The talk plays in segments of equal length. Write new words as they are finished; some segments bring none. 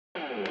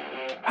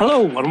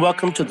Hello and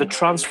welcome to The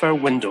Transfer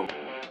Window,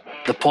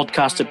 the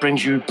podcast that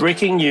brings you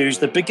breaking news,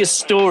 the biggest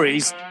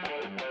stories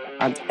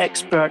and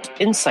expert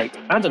insight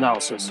and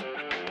analysis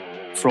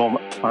from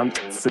plant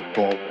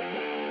football.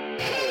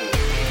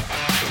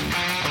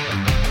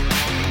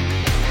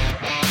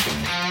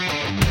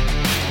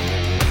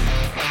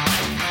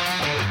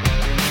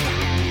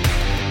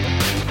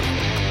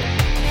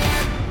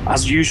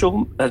 As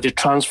usual, the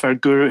transfer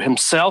guru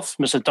himself,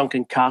 Mr.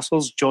 Duncan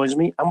Castles, joins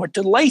me, and we're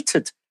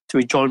delighted to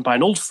be joined by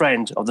an old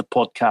friend of the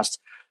podcast,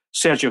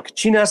 Sergio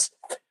Cachinas,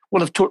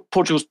 one of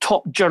Portugal's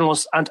top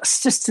journalists and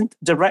assistant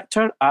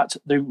director at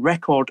the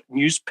Record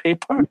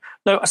newspaper.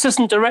 Now,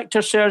 assistant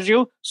director,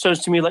 Sergio, sounds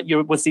to me like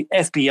you're with the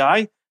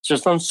FBI. So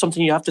is there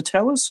something you have to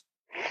tell us?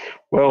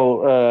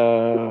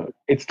 Well,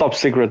 it's top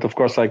secret. Of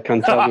course, I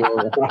can't tell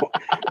you.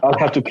 I'll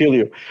have to kill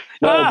you.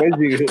 No,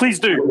 please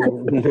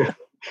do.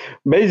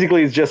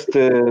 Basically, it's just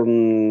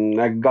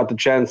I got the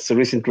chance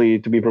recently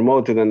to be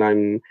promoted, and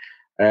I'm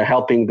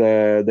helping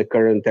the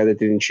current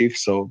editor-in-chief.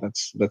 So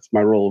that's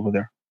my role over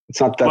there.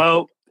 It's not that.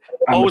 Well,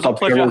 always a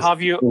pleasure to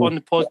have you on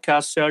the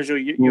podcast,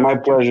 Sergio.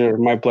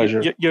 My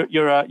pleasure.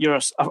 You're a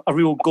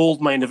real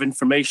goldmine of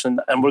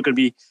information, and we're going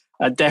to be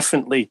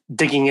definitely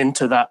digging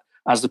into that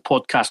as the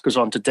podcast goes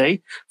on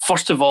today.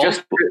 First of all,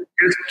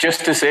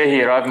 just to say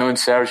here, I've known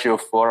Sergio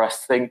for I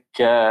think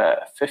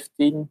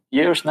 15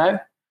 years now.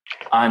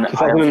 And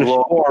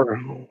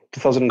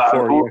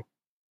 2004.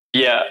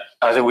 Yeah,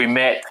 I think we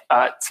met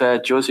at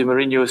Jose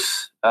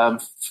Mourinho's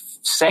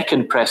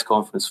second press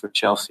conference for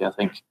Chelsea, I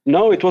think.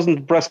 No, it wasn't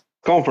a press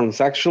conference.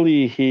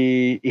 Actually,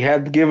 he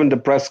had given the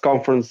press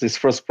conference, his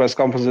first press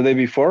conference the day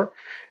before,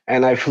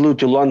 and I flew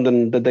to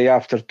London the day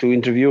after to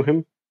interview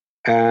him.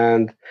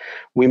 And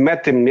we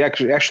met him.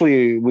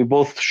 Actually, we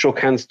both shook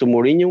hands to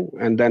Mourinho,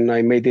 and then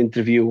I made the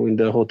interview in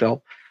the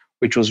hotel,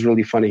 which was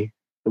really funny.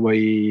 The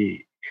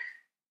way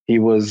he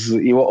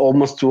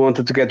almost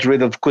wanted to get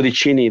rid of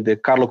Codicini, the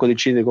Carlo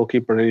Codicini, the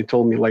goalkeeper, and he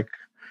told me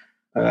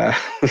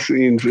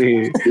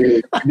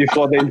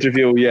before the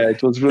interview. Yeah,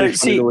 it was really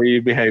funny the way he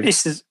behaved.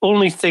 This is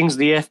only things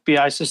the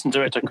FBI assistant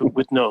director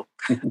would know.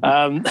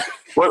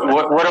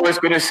 What I was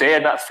going to say,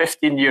 in that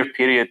 15-year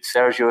period,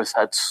 Sergio has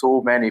had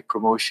so many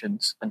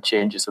promotions and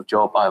changes of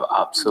job, I've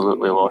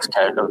absolutely lost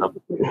count of them.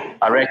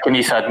 I reckon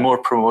he's had more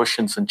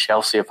promotions than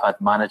Chelsea have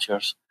had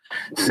managers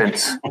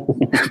since.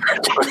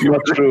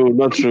 Not true.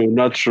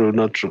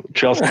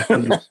 Chelsea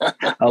has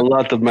a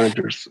lot of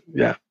managers.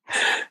 Yeah.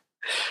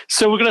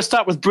 So we're going to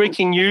start with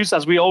breaking news,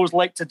 as we always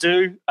like to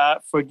do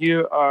for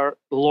you, our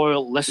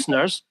loyal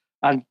listeners.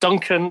 And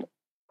Duncan,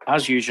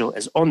 as usual,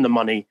 is on the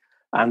money,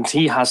 and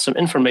he has some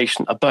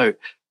information about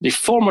the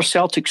former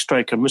Celtic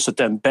striker Moussa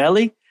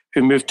Dembele,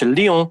 who moved to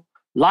Lyon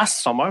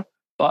last summer,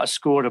 but has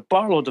scored a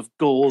barload of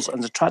goals and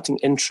is attracting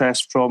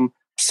interest from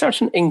a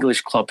certain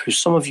English club who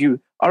some of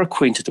you are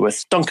acquainted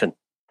with. Duncan.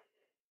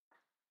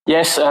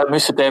 Yes,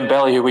 Moussa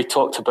Dembele, who we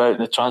talked about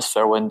in the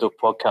Transfer Window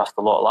podcast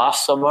a lot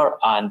last summer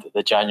and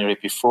the January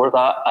before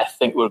that. I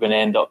think we're going to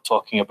end up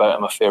talking about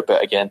him a fair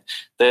bit again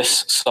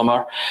this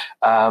summer.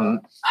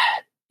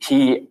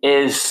 He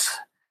is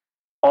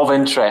of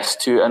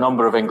interest to a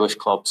number of English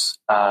clubs,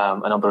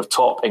 a number of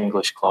top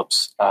English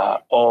clubs,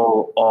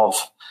 all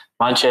of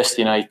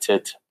Manchester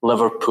United,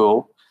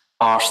 Liverpool,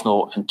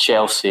 Arsenal and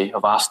Chelsea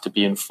have asked to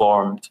be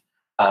informed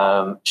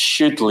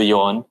should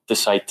Lyon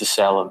decide to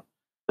sell him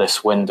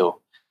this window.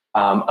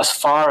 As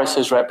far as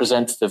his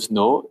representatives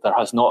know, there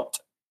has not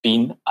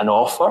been an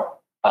offer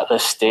at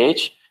this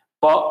stage.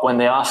 But when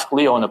they ask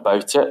Lyon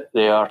about it,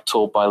 they are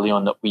told by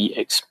Lyon that we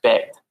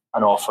expect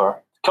an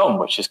offer to come,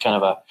 which is kind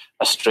of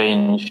a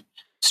strange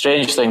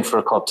thing for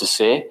a club to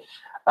say.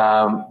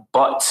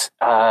 But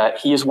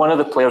he is one of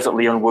the players that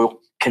Lyon will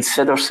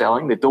consider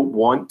selling. They don't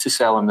want to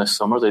sell him this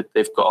summer.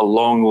 They've got a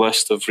long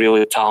list of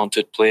really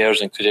talented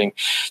players, including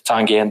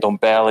Tanguy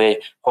Ndombele,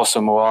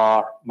 Houssem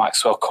Aouar,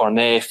 Maxwell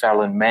Cornet,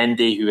 Ferland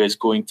Mendy, who is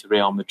going to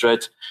Real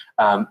Madrid.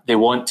 They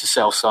want to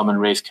sell some and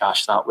raise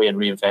cash that way and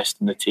reinvest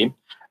in the team.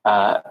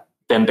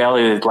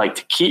 Dembele they'd like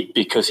to keep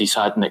because he's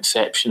had an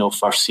exceptional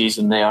first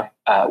season there.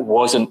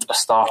 Wasn't a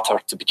starter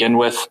to begin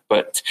with,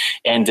 but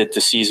ended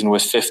the season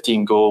with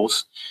 15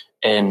 goals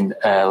in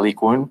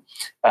Ligue 1.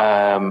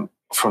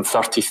 From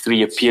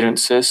 33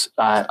 appearances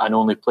and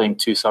only playing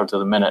 2/3 of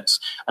the minutes.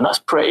 And that's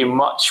pretty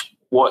much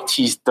what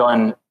he's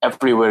done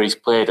everywhere he's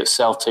played. At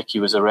Celtic, he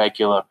was a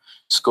regular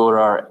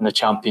scorer in the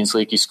Champions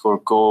League. He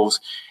scored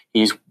goals.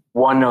 He's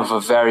one of a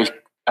very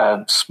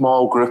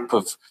small group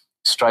of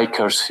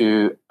strikers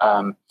who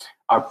are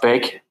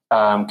big,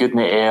 good in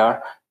the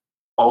air,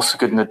 also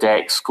good in the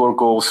deck, score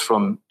goals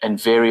in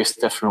various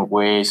different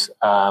ways.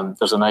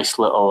 There's a nice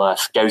little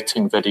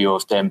scouting video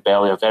of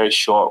Dembele, a very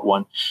short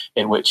one,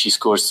 in which he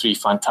scores 3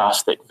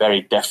 fantastic,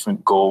 very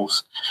different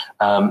goals.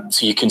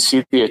 So you can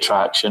see the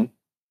attraction.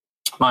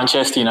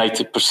 Manchester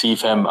United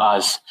perceive him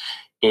as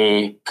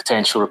a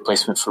potential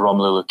replacement for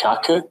Romelu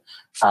Lukaku.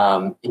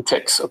 He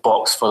ticks a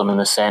box for them in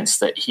the sense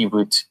that he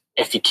would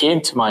if he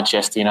came to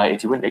Manchester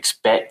United, he wouldn't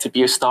expect to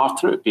be a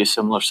starter. It would be a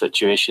similar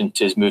situation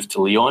to his move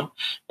to Lyon,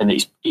 and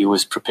he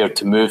was prepared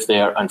to move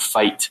there and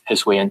fight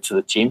his way into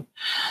the team.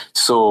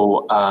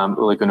 So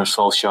Ole Gunnar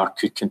Solskjaer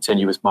could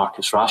continue with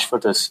Marcus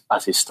Rashford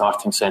as his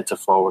starting centre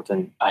forward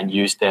and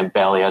use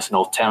Dembele as an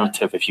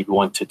alternative if you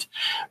wanted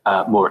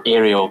more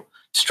aerial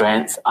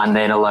strength, and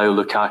then allow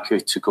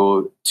Lukaku to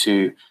go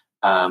to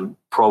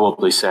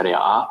probably Serie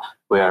A,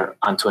 where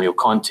Antonio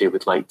Conte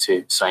would like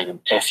to sign him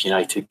if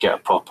United get a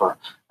proper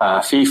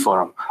fee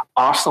for him.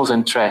 Arsenal's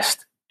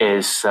interest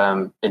is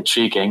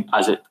intriguing,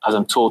 as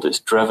I'm told it's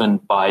driven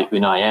by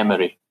Unai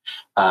Emery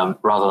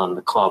rather than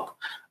the club,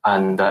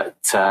 and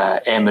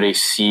that Emery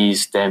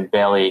sees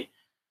Dembele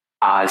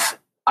as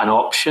an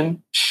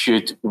option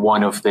should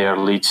one of their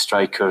lead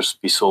strikers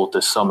be sold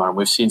this summer. And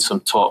we've seen some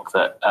talk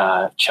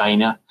that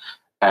China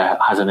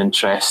has an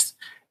interest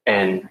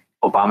in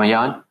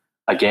Aubameyang,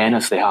 again,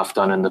 as they have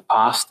done in the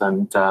past,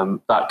 and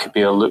that could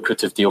be a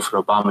lucrative deal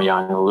for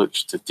Aubameyang and a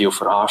lucrative deal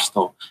for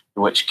Arsenal,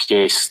 in which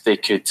case they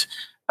could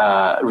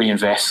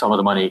reinvest some of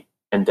the money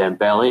in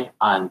Dembele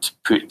and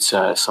put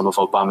some of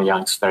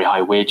Aubameyang's very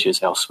high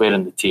wages elsewhere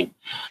in the team.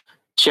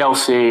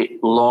 Chelsea,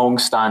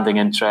 long-standing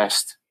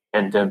interest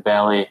in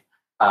Dembele,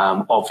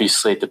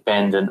 obviously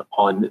dependent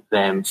on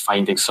them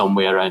finding some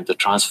way around the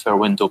transfer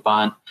window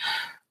ban.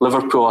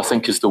 Liverpool, I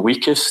think, is the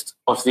weakest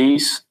of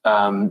these.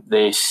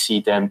 They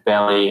see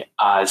Dembele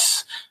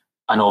as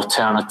an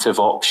alternative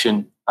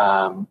option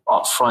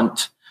up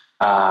front.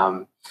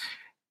 But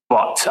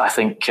I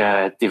think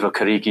Divock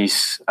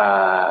Origi's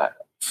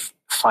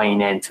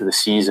fine end to the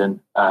season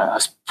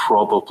has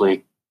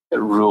probably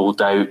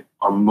ruled out,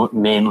 or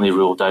mainly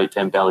ruled out,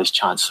 Dembele's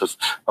chance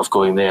of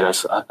going there,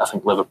 as I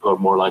think Liverpool are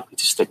more likely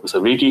to stick with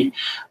Origi,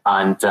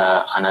 and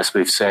as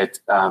we've said,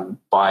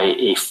 buy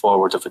a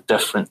forward of a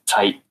different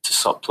type to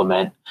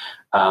supplement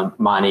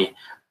Mane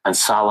and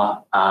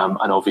Salah,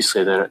 and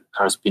obviously there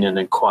has been an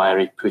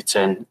inquiry put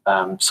in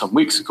some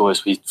weeks ago,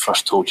 as we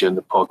first told you in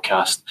the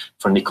podcast,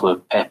 for Nicola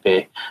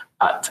Pepe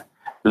at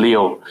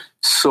Leo.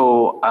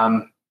 So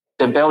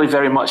Dembele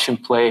very much in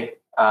play.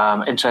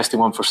 Interesting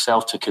one for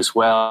Celtic as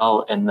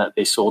well, in that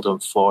they sold him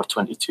for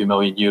 €22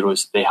 million.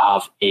 They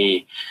have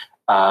a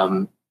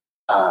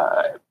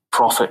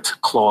profit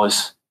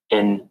clause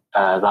in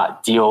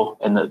that deal,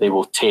 in that they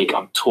will take,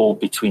 I'm told,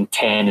 between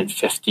 10 and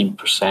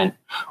 15%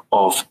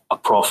 of a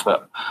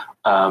profit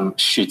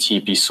should he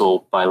be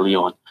sold by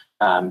Lyon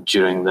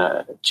during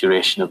the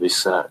duration of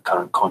his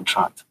current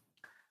contract.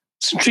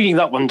 It's intriguing,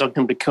 that one,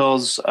 Duncan,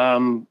 because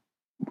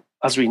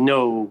as we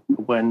know,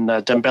 when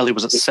Dembele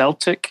was at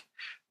Celtic,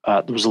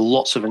 there was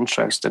lots of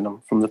interest in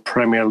him from the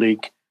Premier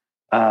League,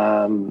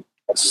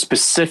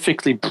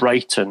 specifically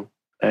Brighton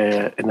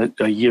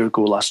a year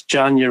ago, last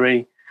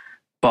January.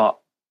 But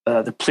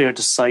the player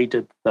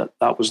decided that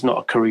that was not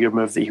a career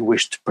move that he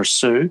wished to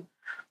pursue,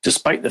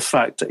 despite the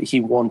fact that he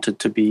wanted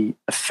to be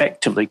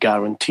effectively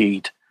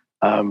guaranteed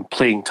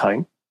playing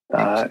time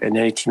in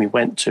any team he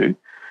went to.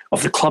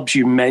 Of the clubs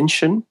you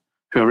mentioned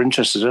who are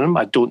interested in him,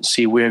 I don't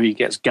see where he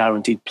gets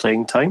guaranteed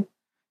playing time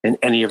in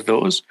any of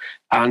those.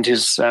 And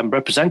his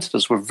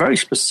representatives were very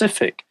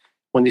specific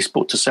when they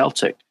spoke to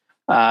Celtic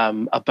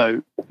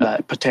about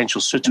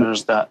potential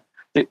suitors, that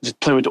the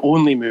player would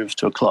only move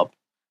to a club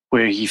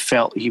where he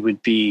felt he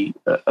would be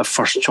a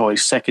first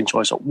choice, second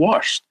choice at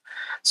worst.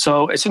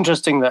 So it's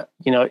interesting that,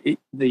 you know,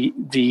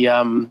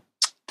 the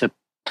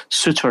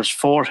suitors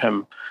for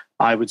him,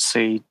 I would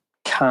say,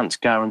 can't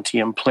guarantee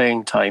him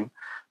playing time.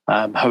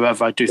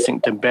 However, I do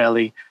think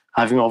Dembele,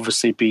 having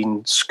obviously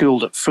been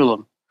schooled at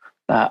Fulham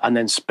and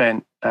then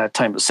spent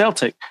time at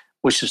Celtic,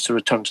 wishes to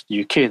return to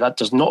the UK. That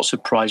does not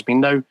surprise me.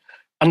 Now,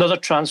 another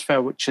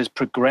transfer which is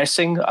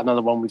progressing,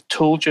 another one we've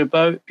told you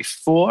about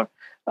before,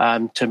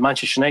 to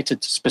Manchester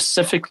United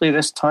specifically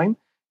this time,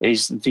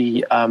 is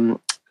the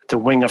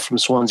winger from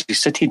Swansea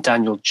City,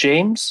 Daniel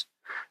James,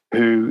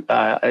 who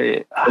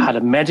had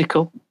a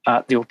medical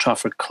at the Old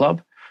Trafford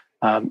club.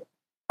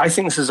 I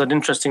think this is an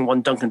interesting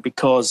one, Duncan,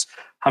 because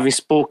having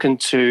spoken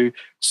to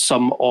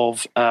some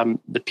of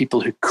the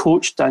people who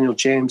coached Daniel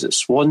James at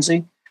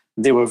Swansea,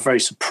 they were very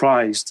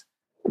surprised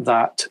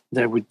that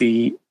there would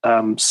be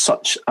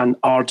such an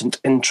ardent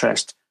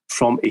interest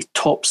from a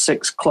top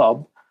six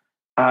club,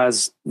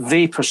 as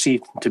they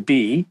perceived him to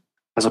be,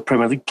 as a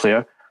Premier League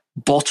player,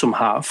 bottom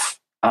half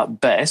at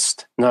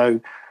best.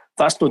 Now,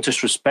 that's no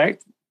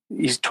disrespect.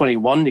 He's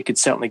 21. He could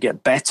certainly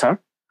get better.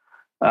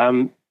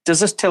 Does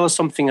this tell us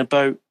something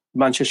about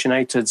Manchester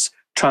United's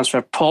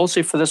transfer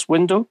policy for this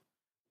window?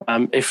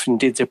 If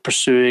indeed they're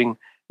pursuing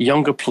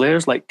younger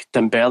players like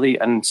Dembele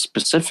and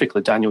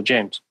specifically Daniel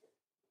James?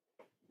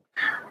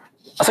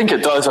 I think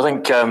it does. I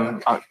think,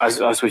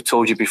 as we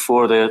told you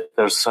before,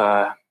 there's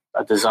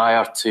a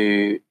desire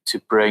to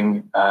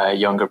bring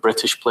younger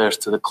British players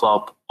to the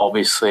club.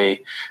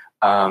 Obviously,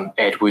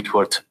 Ed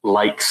Woodward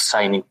likes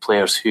signing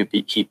players who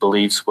he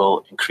believes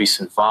will increase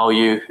in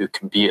value, who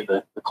can be at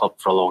the club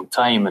for a long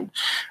time,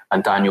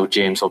 and Daniel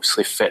James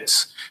obviously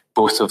fits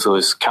both of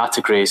those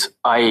categories.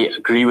 I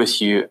agree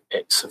with you.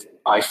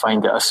 I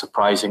find it a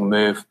surprising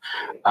move.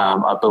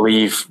 I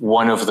believe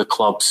one of the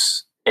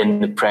clubs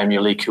in the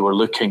Premier League who were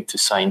looking to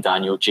sign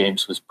Daniel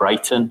James was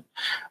Brighton.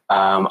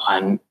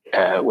 And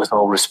with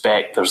all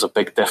respect, there's a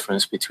big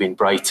difference between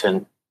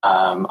Brighton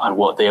and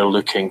what they're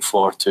looking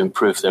for to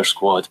improve their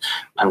squad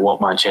and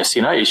what Manchester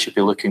United should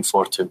be looking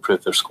for to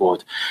improve their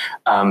squad.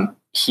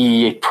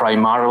 He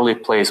primarily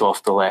plays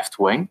off the left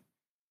wing.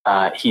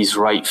 He's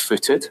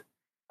right-footed.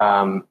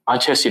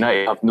 Manchester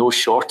United have no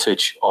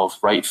shortage of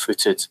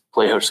right-footed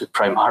players who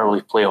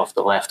primarily play off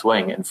the left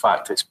wing. In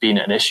fact, it's been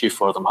an issue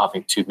for them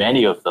having too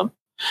many of them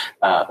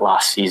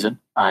last season.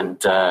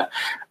 And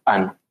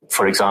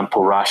for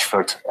example,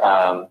 Rashford,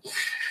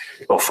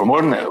 for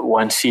more than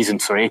one season,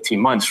 for 18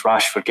 months,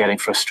 Rashford getting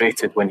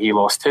frustrated when he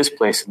lost his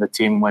place in the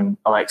team when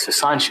Alexis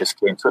Sanchez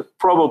came. So it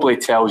probably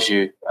tells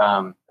you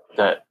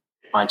that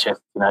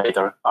Manchester United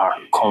are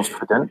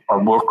confident,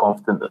 or more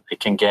confident, that they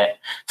can get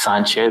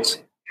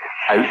Sanchez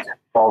out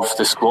of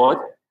the squad.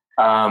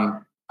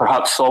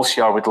 Perhaps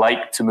Solskjaer would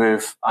like to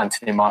move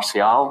Anthony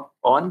Martial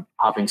on,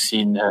 having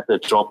seen the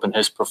drop in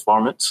his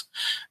performance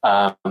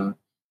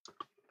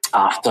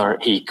after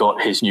he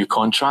got his new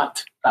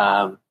contract.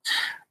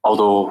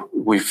 Although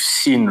we've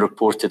seen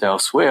reported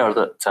elsewhere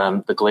that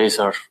the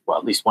Glazer, well,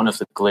 at least one of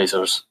the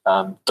Glazers,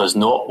 does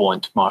not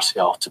want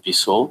Martial to be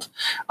sold,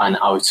 and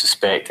I would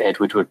suspect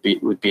Edward would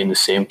be in the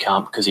same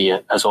camp, because he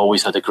has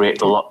always had a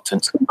great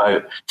reluctance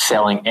about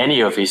selling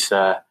any of his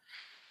own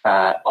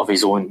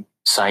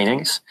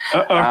signings.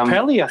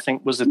 Pelly, I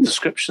think, was the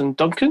description,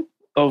 Duncan,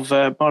 of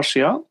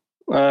Martial,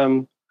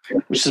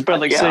 which is a bit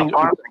like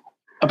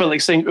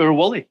saying Ur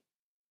Wally.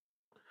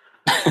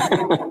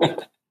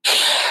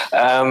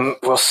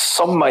 Well,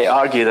 some might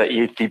argue that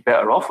you'd be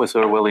better off with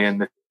Ur Wally in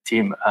the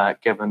team,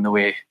 given the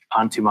way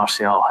Anthony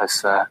Martial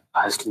has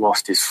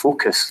lost his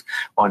focus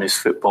on his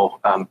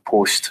football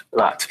post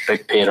that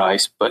big pay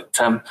rise. But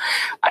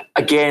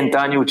again,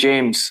 Daniel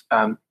James,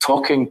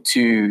 talking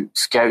to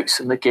scouts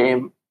in the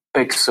game,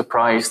 big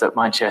surprise that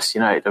Manchester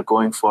United are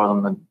going for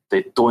them, and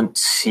they don't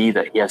see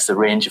that he has the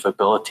range of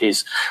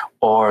abilities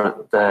or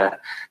the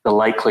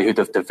likelihood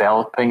of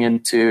developing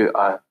into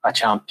a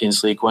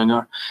Champions League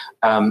winger.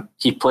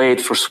 He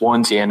played for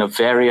Swansea in a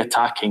very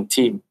attacking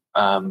team.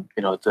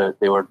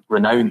 They were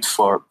renowned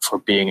for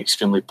being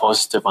extremely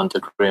positive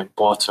under Graham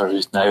Potter,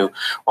 who's now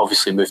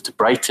obviously moved to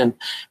Brighton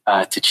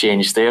to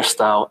change their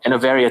style. In a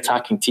very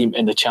attacking team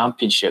in the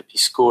Championship, he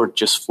scored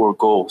just 4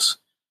 goals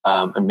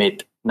and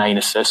made 9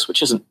 assists,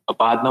 which isn't a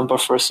bad number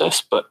for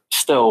assists, but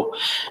still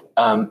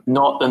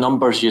not the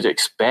numbers you'd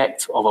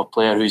expect of a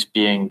player who's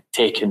being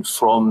taken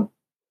from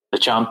the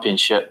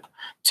Championship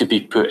to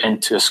be put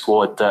into a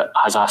squad that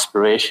has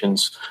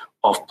aspirations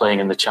of playing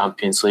in the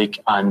Champions League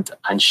and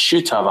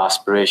should have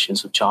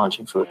aspirations of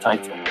challenging for the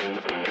title.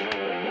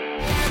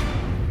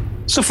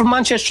 So for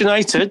Manchester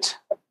United,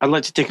 I'd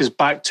like to take us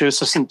back to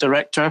Assistant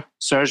Director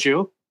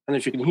Sergio, and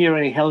if you can hear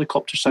any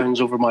helicopter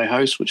sounds over my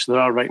house, which there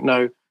are right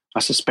now, I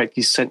suspect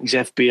he's sent his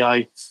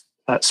FBI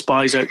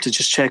spies out to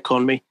just check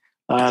on me.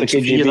 It's a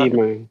KGB,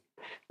 man.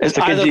 It's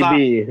a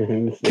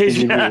KGB.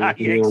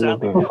 Exactly.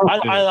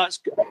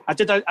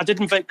 I did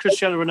invite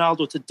Cristiano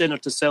Ronaldo to dinner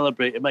to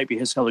celebrate. It might be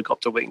his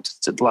helicopter waiting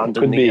to land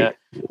on the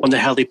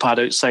helipad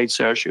outside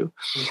Sergio.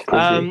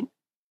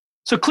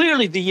 So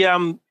clearly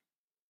the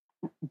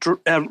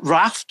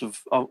raft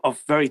of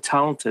very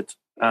talented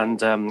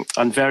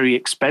and very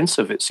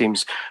expensive, it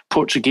seems,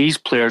 Portuguese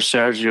players,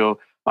 Sergio,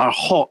 are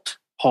hot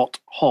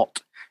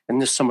in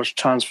this summer's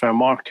transfer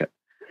market.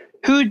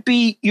 Who would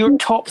be your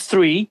top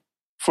 3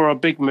 for a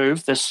big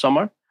move this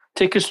summer?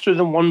 Take us through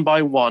them one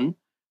by one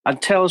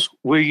and tell us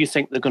where you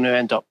think they're going to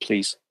end up,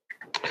 please.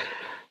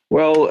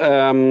 Well,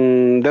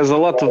 there's a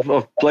lot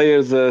of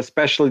players,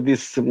 especially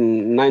this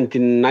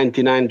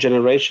 1999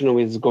 generation, who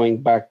is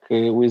going back,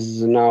 who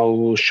is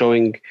now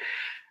showing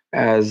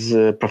as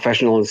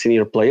professional and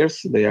senior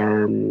players. They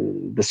are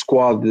the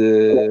squad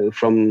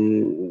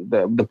from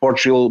the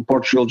Portugal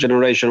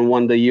generation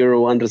won the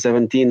Euro under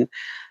 17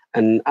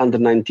 and under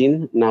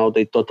 19. Now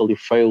they totally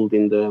failed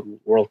in the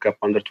World Cup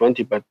under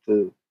 20, but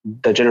the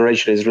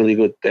generation is really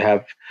good. They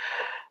have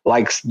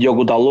likes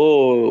Diogo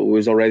Dalot, who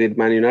is already at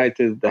Man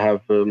United. They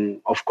have,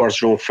 of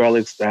course, João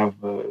Félix. They have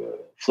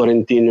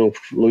Florentino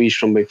Luís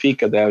from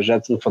Benfica. They have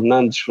Jadson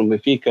Fernandes from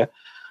Benfica.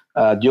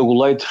 Diogo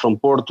Leite from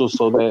Porto.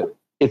 So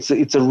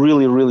it's a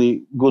really,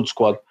 really good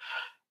squad.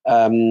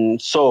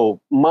 So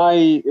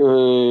my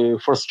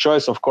first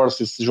choice, of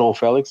course, is João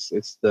Félix.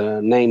 It's the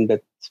name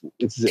that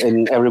it's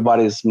in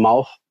everybody's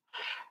mouth.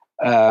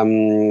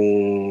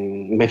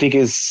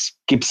 Benfica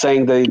keeps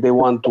saying they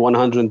want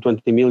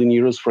 120 million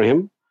euros for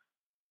him.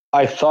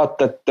 I thought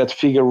that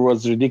figure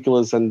was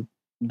ridiculous and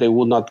they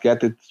would not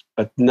get it,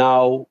 but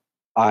now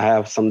I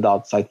have some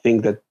doubts. I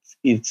think that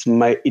it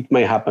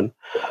may happen.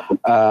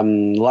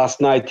 Last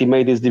night he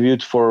made his debut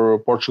for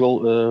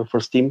Portugal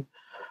first team.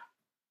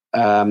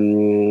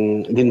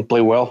 Didn't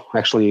play well.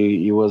 Actually,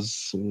 he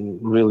was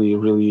really,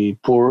 really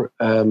poor.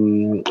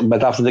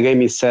 But after the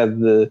game, he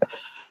said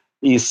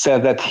he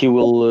said that he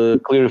will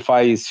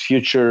clarify his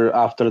future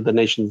after the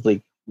Nations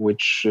League,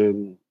 which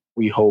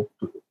we hope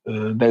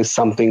there's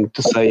something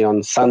to say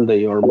on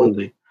Sunday or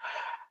Monday.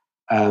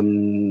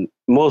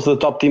 Most of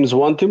the top teams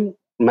want him.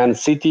 Man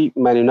City,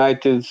 Man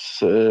United,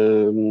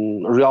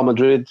 Real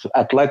Madrid,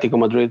 Atletico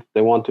Madrid,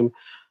 they want him.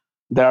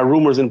 There are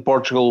rumors in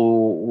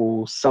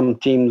Portugal, some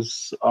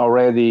teams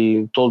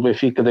already told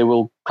Benfica they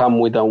will come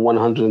with a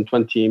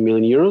 120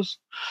 million euros.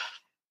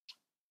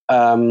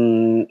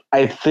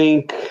 I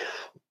think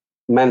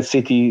Man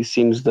City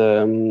seems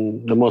the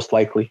most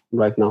likely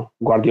right now.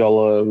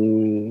 Guardiola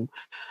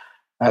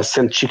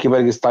sent Chiqui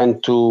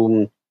Bergstein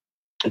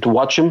to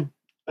watch him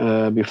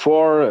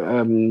before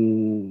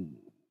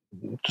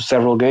to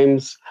several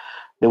games.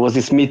 There was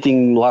this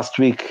meeting last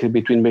week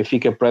between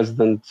Benfica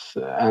president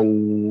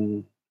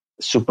and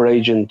super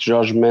agent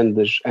Jorge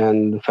Mendes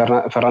and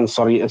Ferran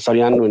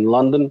Soriano in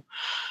London.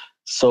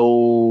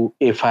 So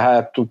if I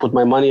had to put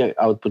my money,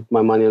 I would put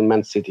my money on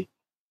Man City.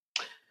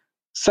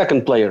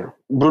 Second player,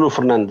 Bruno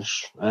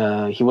Fernandes.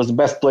 He was the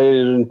best player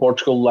in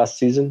Portugal last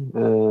season,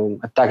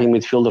 attacking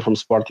midfielder from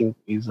Sporting.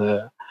 He's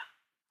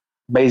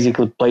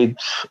basically played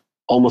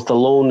almost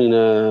alone in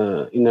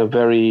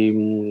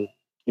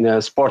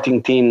a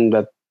Sporting team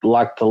that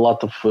lacked a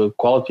lot of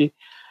quality,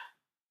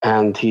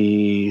 and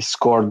he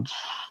scored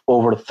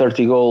over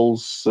 30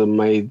 goals,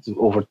 made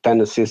over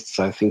 10 assists,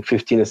 I think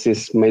 15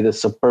 assists, made a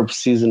superb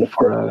season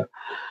for an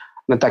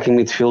attacking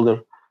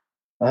midfielder.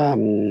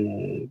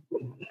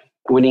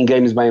 Winning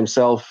games by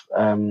himself.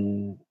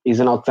 He's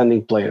an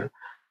outstanding player.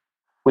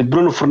 With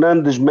Bruno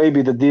Fernandes,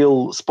 maybe the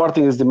deal,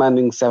 Sporting is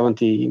demanding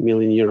 70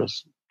 million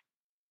euros.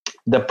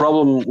 The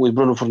problem with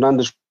Bruno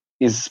Fernandes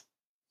is,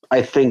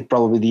 I think,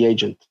 probably the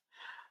agent.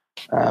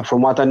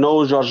 From what I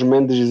know, Jorge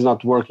Mendes is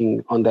not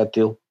working on that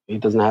deal. He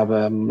doesn't have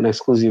an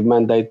exclusive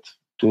mandate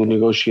to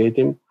negotiate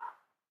him.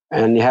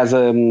 And he has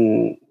a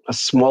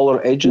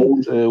smaller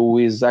agent who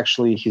is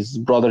actually his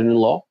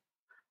brother-in-law.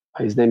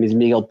 His name is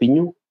Miguel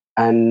Pinho.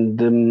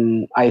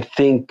 And I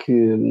think,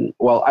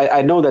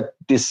 I know that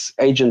this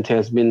agent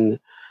has been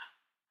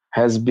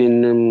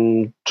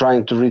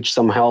trying to reach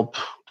some help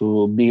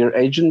to bigger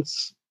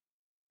agents,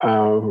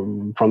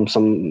 from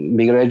some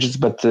bigger agents,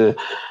 but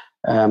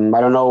I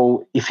don't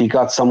know if he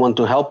got someone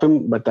to help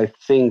him. But I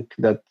think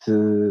that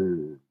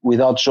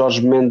without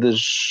Jorge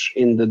Mendes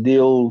in the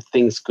deal,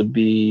 things could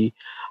be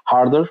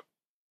harder.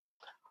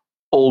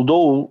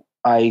 Although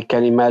I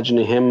can imagine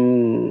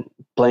him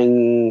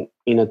playing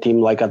in a team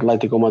like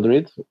Atletico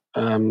Madrid,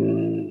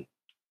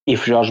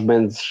 if Jorge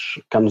Mendes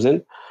comes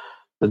in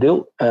the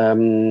deal.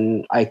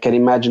 I can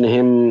imagine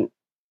him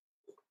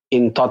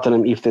in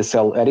Tottenham if they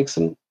sell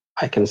Eriksen.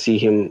 I can see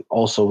him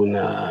also in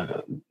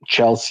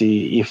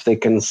Chelsea if they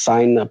can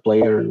sign a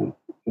player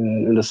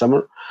in the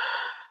summer.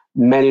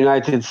 Man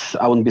United,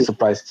 I wouldn't be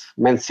surprised.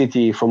 Man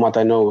City, from what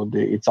I know,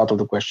 it's out of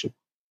the question.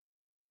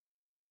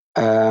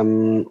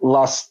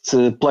 Last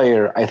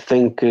player, I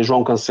think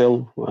João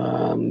Cancelo.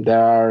 There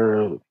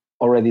are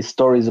already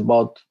stories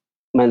about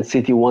Man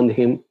City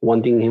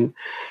wanting him,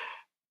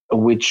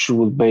 which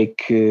would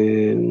make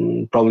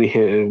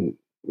probably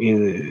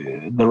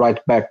the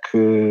right back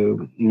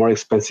more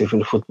expensive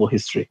in football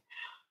history.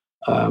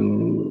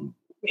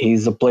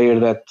 He's a player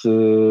that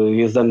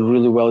he has done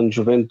really well in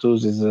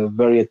Juventus. He's a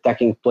very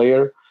attacking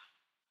player.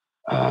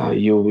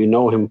 You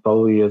know him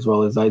probably as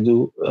well as I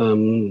do,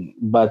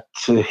 but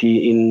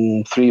he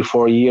in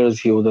 3-4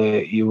 years he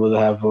would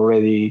have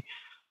already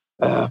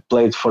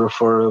played for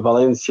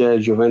Valencia,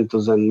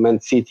 Juventus, and Man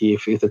City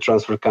if the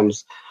transfer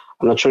comes.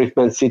 I'm not sure if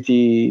Man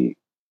City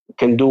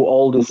can do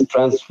all these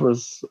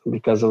transfers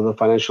because of the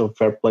financial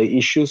fair play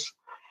issues,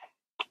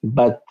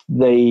 but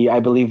I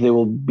believe they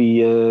will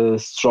be a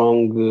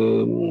strong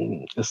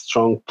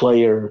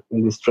player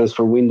in this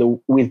transfer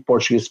window with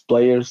Portuguese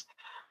players,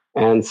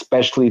 and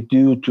especially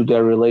due to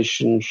their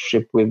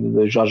relationship with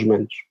Jorge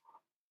Mendes.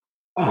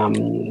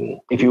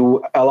 If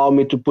you allow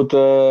me to put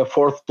a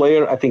fourth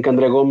player, I think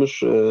André Gomes.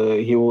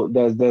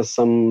 There's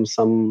some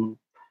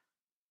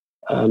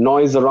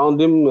noise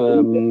around him.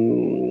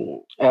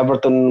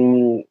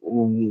 Everton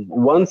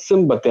wants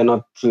him, but they're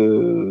not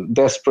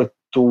desperate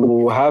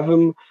to have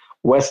him.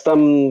 West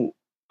Ham,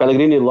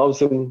 Pellegrini loves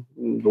him.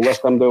 The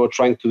West Ham, they were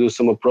trying to do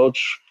some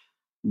approach,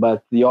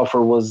 but the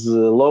offer was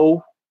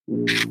low,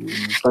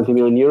 20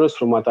 million euros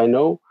from what I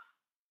know.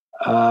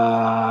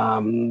 I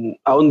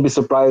wouldn't be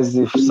surprised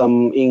if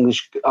some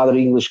other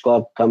English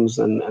club comes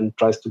and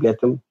tries to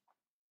get him.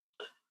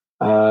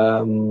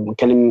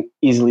 Can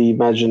easily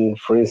imagine,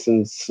 for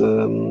instance,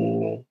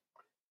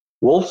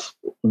 Wolves,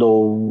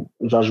 though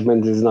Jorge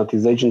Mendes is not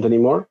his agent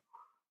anymore.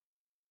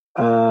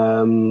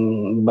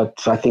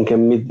 But I think a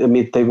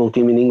mid-table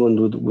team in England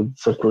would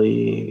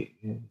certainly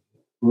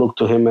look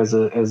to him as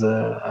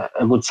a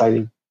good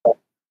signing.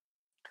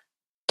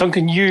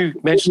 Duncan, you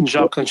mentioned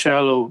João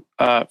Cancelo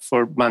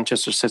for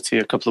Manchester City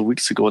a couple of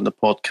weeks ago in the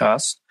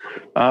podcast.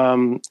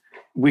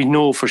 We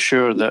know for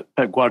sure that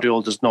Pep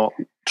Guardiola does not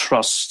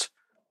trust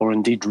or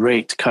indeed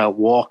rate Kyle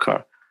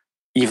Walker,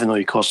 even though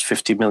he cost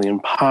 £50 million.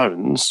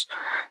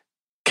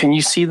 Can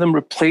you see them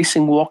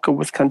replacing Walker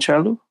with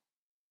Cancelo?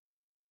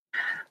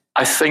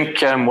 I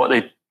think what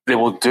they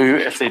will do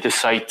if they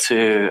decide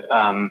to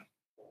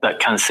that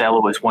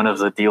Cancelo is one of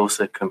the deals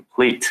they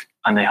complete,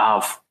 and they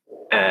have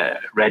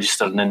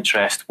registered an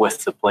interest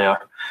with the player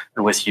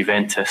and with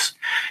Juventus,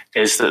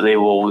 is that they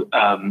will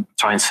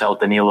try and sell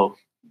Danilo.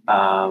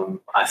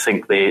 I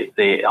think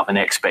they have an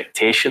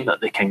expectation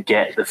that they can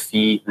get the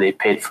fee they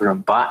paid for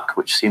him back,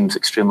 which seems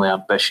extremely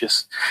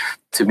ambitious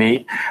to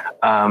me.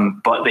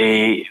 But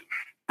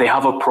they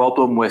have a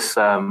problem with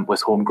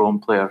homegrown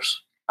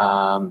players.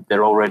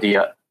 They're already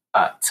at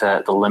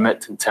the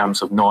limit in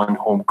terms of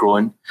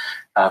non-homegrown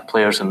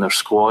players in their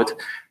squad.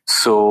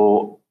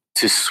 So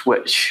to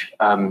switch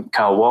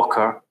Kyle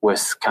Walker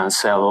with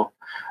Cancelo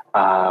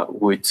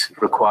would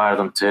require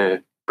them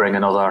to bring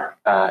another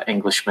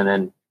Englishman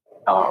in,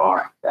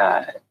 or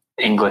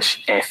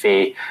English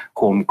FA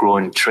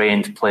homegrown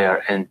trained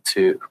player in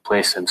to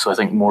replace him. So I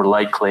think more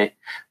likely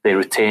they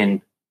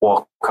retain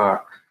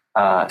Walker,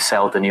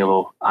 sell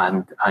Danilo,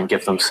 and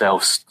give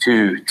themselves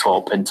two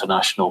top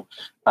international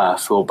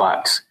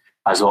fullbacks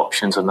as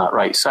options on that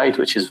right side,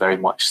 which is very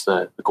much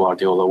the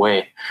Guardiola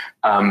way.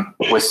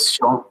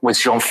 With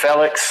Jean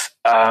Felix,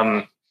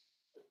 I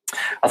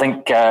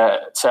think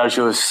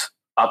Sergio's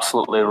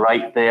absolutely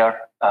right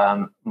there.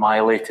 My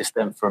latest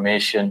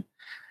information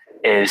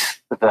is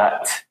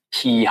that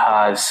he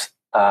has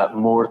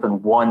more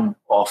than one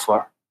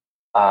offer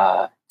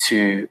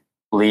to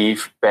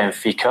leave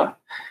Benfica,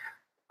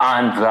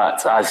 and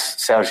that, as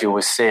Sergio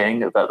was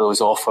saying, that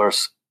those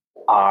offers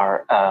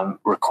are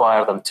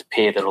require them to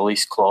pay the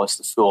release clause,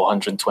 the full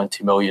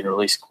 120 million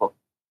release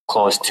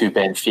clause to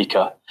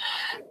Benfica,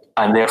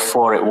 and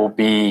therefore it will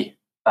be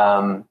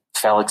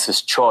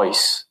Felix's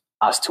choice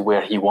as to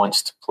where he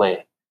wants to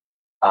play.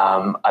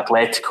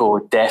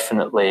 Atletico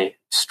definitely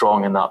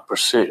strong in that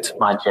pursuit.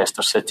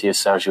 Manchester City, as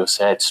Sergio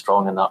said,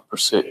 strong in that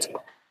pursuit.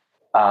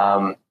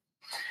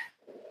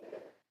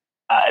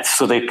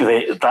 So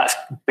that's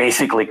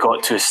basically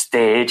got to a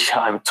stage,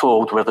 I'm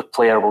told, where the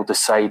player will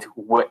decide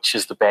which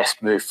is the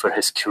best move for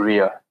his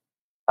career,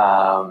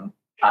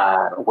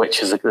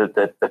 which is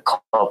the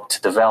club to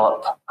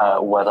develop,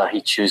 whether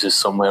he chooses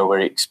somewhere where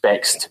he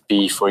expects to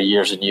be for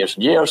years and years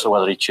and years, or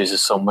whether he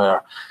chooses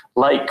somewhere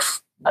like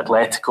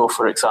Atletico,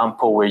 for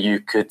example, where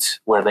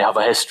they have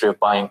a history of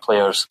buying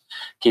players,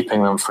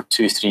 keeping them for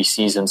 2-3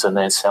 seasons and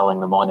then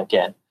selling them on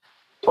again.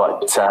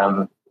 But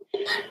I'm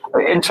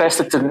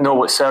interested to know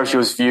what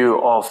Sergio's view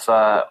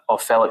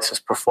of Felix's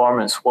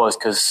performance was,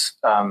 because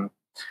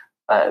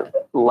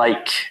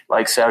like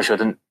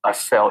Sergio, I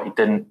felt he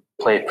didn't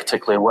play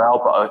particularly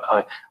well, but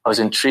I was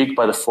intrigued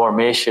by the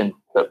formation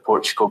that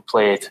Portugal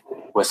played,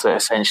 with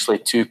essentially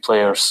two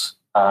players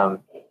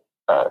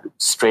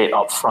straight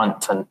up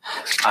front and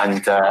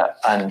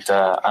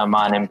a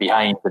man in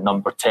behind, the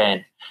number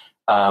 10.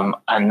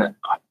 And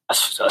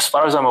as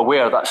far as I'm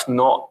aware, that's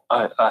not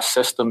a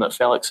system that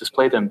Felix has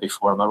played in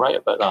before. Am I right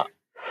about that?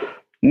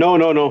 No.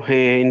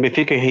 In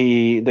Benfica,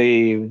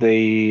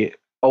 they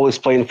always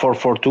play in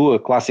 4-4-2, a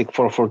classic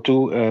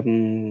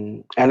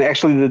 4-4-2. And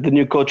actually, the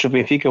new coach of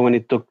Benfica, when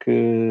he took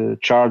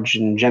charge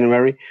in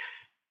January,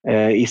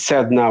 he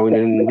said now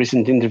in a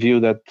recent interview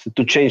that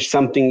to change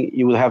something,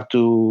 you will have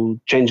to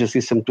change the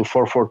system to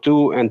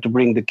 4-4-2 and to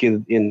bring the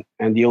kid in.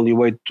 And the only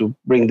way to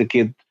bring the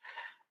kid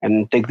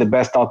and take the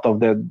best out of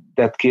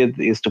that kid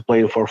is to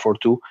play in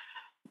 4-4-2.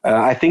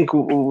 I think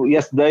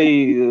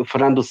yesterday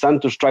Fernando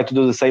Santos tried to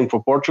do the same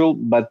for Portugal,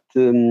 but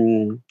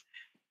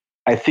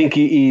I think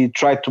he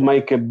tried to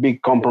make a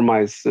big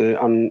compromise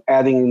on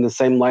adding in the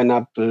same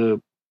lineup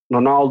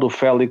Ronaldo,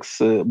 Felix,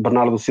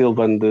 Bernardo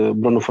Silva, and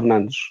Bruno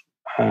Fernandes.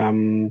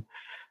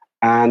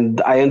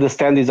 And I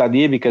understand his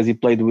idea because he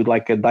played with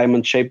like a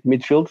diamond-shaped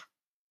midfield,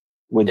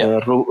 with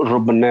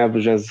Ruben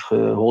Neves as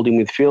holding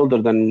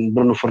midfielder, then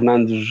Bruno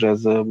Fernandes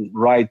as a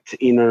right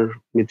inner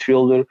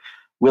midfielder,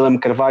 William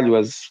Carvalho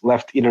as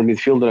left inner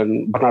midfielder,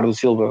 and Bernardo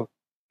Silva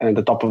at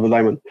the top of the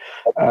diamond.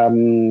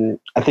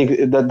 I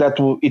think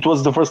that it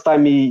was the first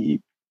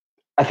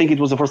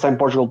time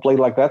Portugal played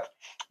like that.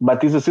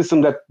 But it's a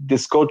system that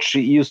this coach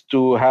used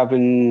to have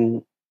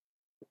in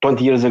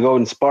 20 years ago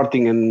in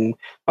Sporting, and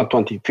not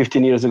 20,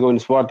 15 years ago in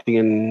Sporting,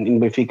 and in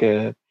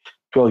Benfica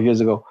 12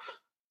 years ago.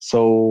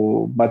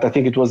 So, but I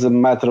think it was a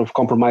matter of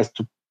compromise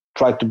to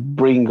try to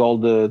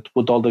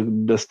put all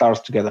the stars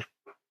together.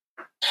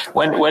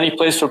 When he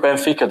plays for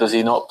Benfica, does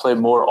he not play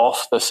more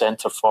off the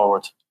centre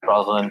forward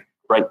rather than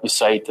right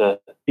beside the?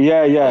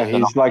 Yeah.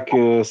 He's like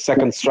a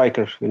second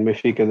striker in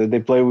Benfica. They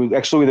play with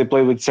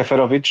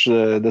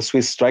Seferovic, the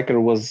Swiss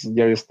striker was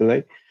there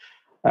yesterday,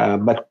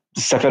 but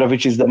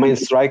Seferovic is the main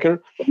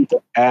striker,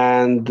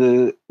 and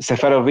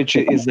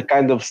Seferovic is the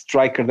kind of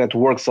striker that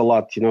works a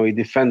lot. You know, he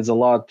defends a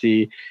lot.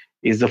 He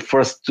is the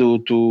first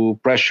to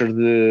pressure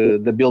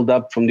the build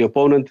up from the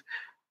opponent,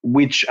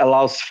 which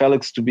allows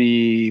Felix to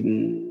be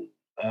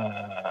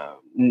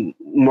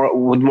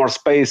with more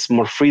space,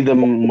 more freedom,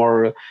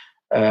 more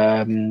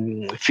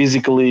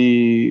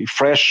physically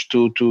fresh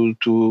to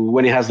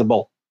when he has the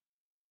ball.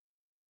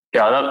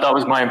 Yeah, that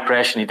was my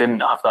impression. He didn't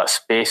have that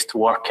space to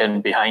work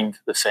in behind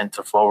the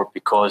centre forward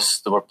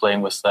because they were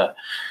playing with the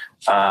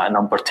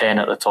number 10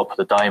 at the top of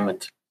the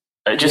diamond.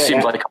 It just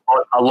seemed like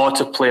a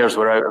lot of players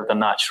were out of their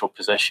natural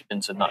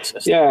positions in that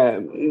system. Yeah,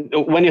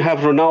 when you have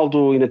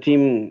Ronaldo in a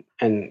team,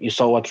 and you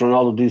saw what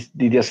Ronaldo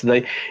did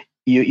yesterday,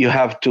 you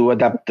have to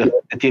adapt the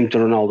team to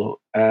Ronaldo.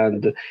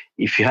 And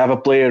if you have a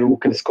player who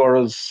can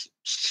score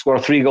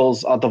 3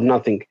 goals out of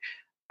nothing,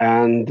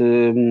 and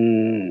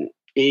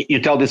you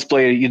tell this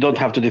player you don't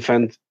have to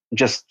defend,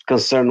 just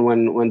concern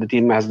when the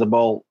team has the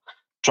ball,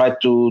 try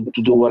to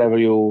do whatever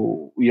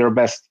your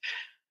best.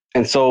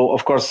 And so,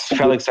 of course,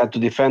 Felix had to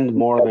defend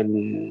more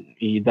than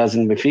he does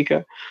in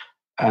Benfica.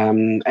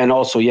 And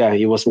also,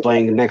 he was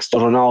playing next to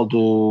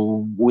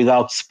Ronaldo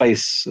without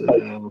space,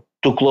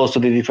 too close to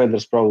the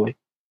defenders, probably.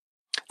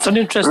 It's an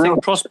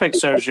interesting prospect,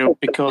 Sergio,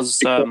 because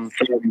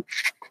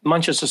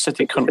Manchester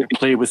City currently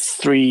play with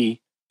 3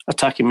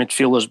 attacking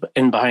midfielders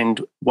in behind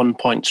 1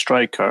 point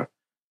striker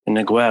in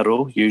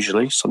Aguero,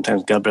 usually,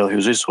 sometimes Gabriel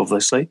Jesus,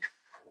 obviously.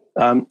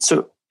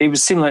 So it would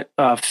seem like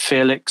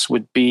Felix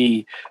would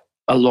be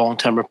a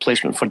long-term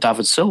replacement for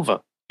David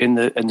Silva in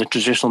the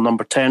traditional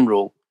number 10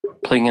 role,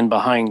 playing in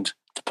behind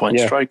the point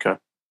striker.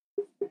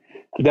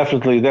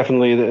 Definitely.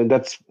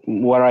 That's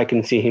where I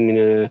can see him in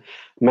a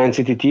Man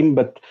City team,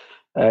 but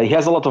he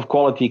has a lot of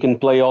quality. He can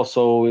play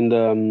also in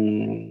the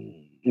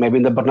maybe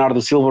in the Bernardo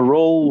Silva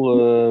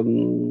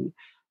role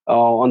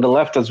on the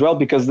left as well,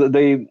 because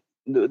the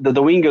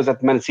wingers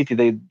at Man City,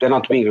 they're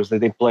not wingers.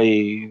 They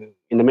play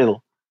in the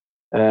middle.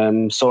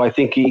 So I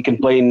think he can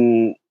play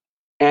in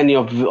any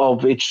of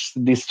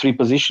these 3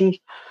 positions.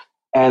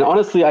 And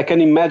honestly, I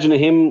can imagine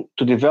him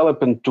to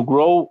develop and to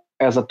grow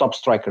as a top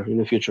striker in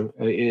the future.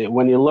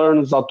 When he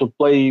learns how to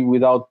play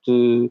without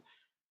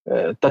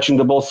touching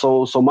the ball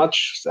so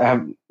much,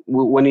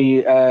 when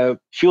he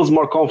feels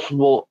more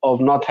comfortable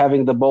of not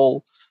having the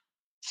ball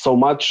so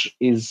much,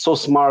 he's so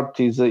smart,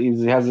 he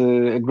has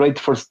a great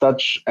first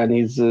touch, and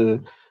he's a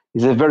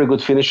very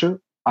good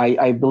finisher.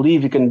 I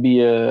believe he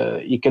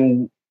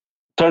can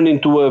turn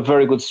into a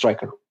very good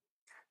striker.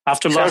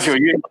 After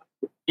Sergio,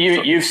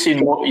 you've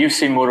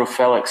seen more of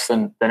Felix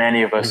than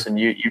any of us, and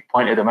you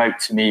pointed him out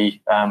to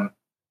me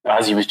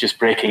as he was just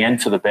breaking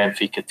into the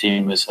Benfica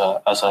team as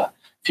a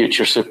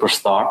future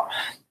superstar.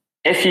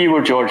 If you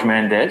were Jorge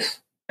Mendes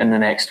in the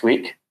next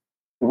week,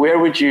 where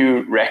would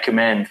you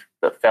recommend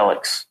that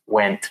Felix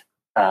went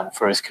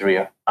for his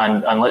career?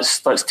 And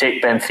let's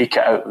take Benfica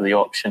out of the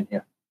option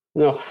here.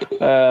 No,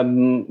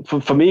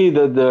 for me,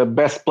 the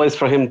best place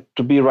for him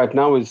to be right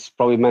now is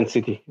probably Man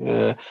City,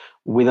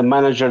 with a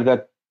manager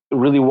that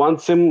really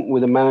wants him,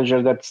 with a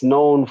manager that's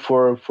known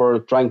for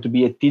trying to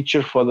be a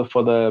teacher for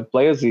the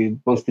players. He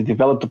wants to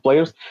develop the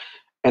players,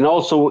 and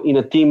also in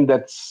a team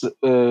that's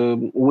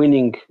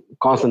winning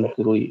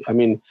constantly. I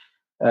mean,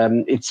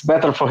 it's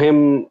better for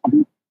him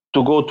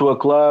to go to a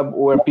club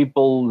where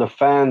people, the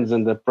fans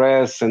and the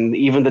press and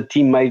even the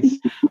teammates,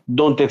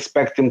 don't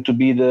expect him to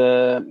be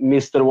the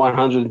Mr.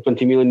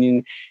 120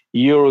 million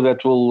euro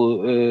that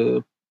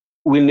will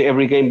win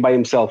every game by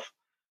himself.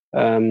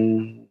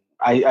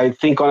 I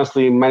think,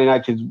 honestly, Man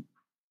United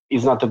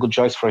is not a good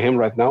choice for him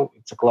right now.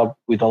 It's a club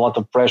with a lot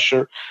of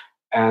pressure,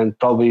 and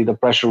probably the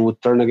pressure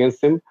would turn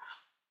against him.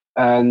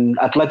 And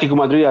Atletico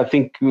Madrid, I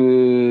think,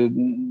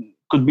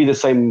 could be the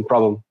same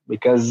problem,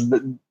 because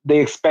they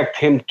expect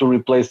him to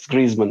replace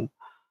Griezmann.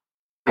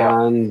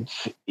 Yeah. And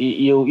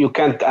you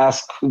can't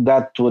ask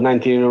that to a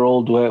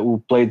 19-year-old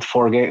who played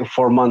 4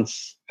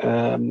 months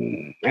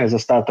as a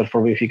starter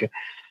for Benfica.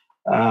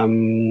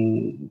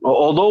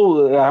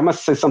 Although I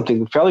must say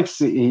something, Felix,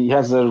 he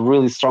has a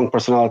really strong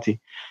personality.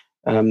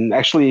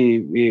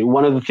 Actually,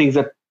 one of the things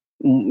that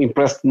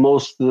impressed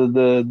most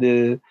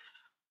the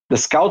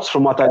scouts,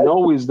 from what I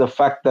know, is the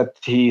fact that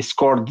he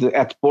scored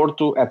at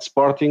Porto, at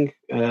Sporting,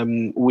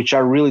 which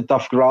are really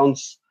tough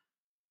grounds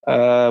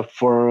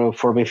for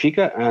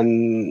Benfica.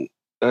 And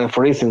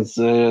for instance,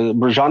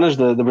 Jonas,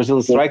 the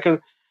Brazilian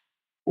striker,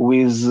 who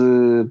is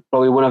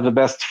probably one of the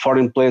best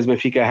foreign players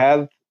Benfica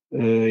had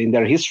in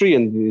their history,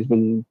 and he's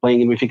been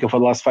playing in Benfica for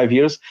the last 5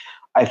 years.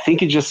 I think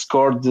he just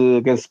scored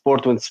against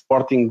Porto and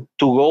Sporting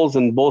 2 goals,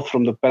 and both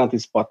from the penalty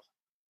spot.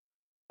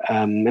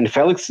 And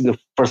Felix, in the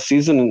first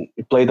season,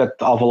 he played at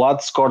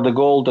Alvalade, scored a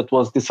goal that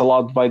was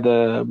disallowed by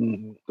the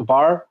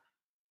VAR,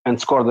 and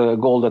scored a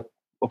goal that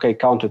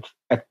counted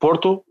at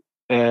Porto.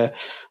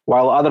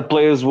 While other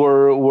players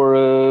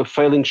were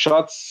failing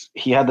shots,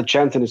 he had the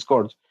chance and he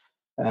scored.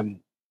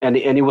 And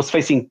he was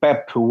facing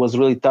Pep, who was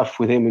really tough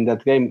with him in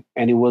that game,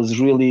 and he was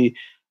really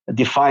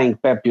defying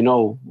Pep,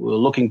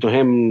 looking to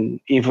him.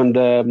 Even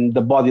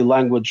the body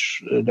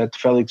language that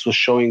Felix was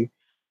showing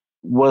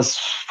was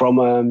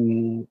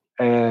from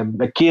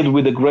a kid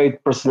with a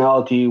great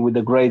personality, with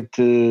a great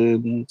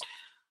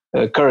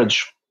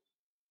courage.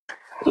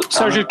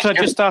 Sergio, can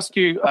I just ask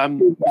you,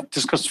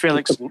 discuss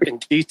Felix in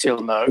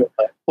detail now.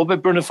 What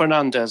about Bruno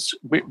Fernandes?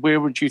 Where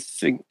would you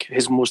think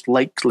his most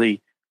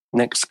likely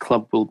next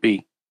club will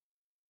be?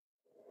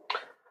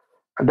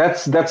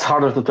 That's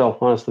harder to tell,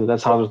 honestly.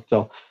 That's harder to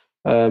tell.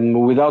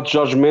 Without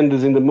Jorge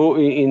Mendes in the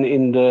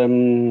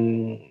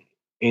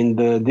in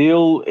the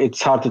deal,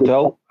 it's hard to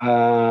tell.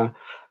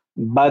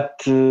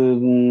 But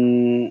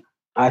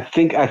I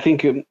think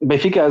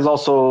Benfica has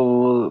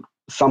also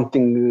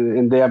something,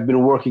 and they have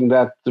been working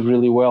that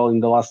really well in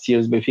the last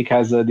years. Benfica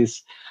has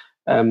this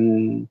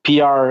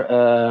PR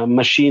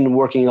machine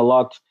working a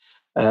lot,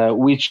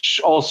 which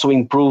also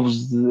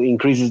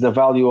increases the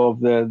value of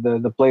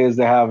the players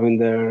they have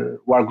who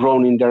are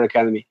grown in their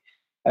academy.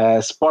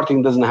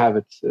 Sporting doesn't have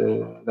it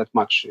that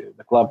much.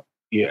 The club,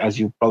 as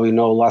you probably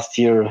know, last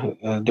year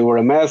they were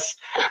a mess.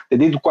 They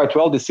did quite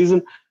well this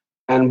season,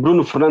 and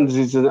Bruno Fernandes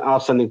is an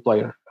outstanding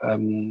player.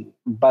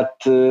 But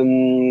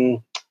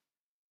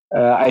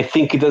I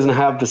think he doesn't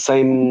have the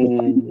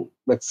same,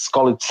 let's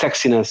call it,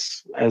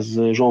 sexiness as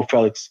João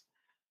Felix.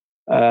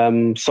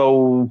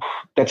 So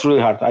that's really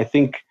hard. I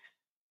think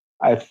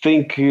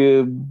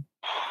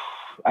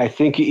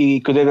he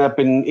could end up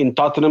in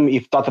Tottenham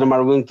if Tottenham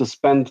are willing to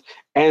spend,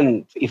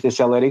 and if they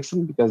sell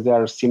Eriksen, because they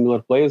are similar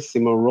players,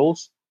 similar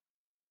roles.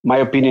 My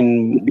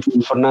opinion,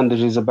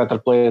 Fernandes is a better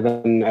player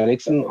than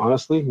Eriksen,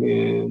 honestly.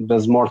 He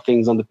does more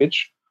things on the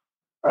pitch.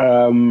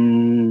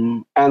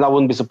 And I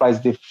wouldn't be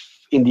surprised if,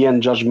 in the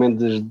end, Jorge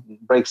Mendes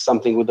breaks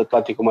something with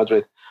Atletico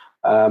Madrid.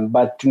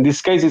 But in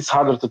this case, it's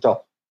harder to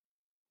tell.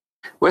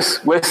 With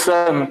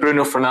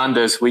Bruno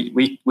Fernandes,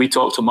 we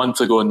talked a month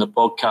ago in the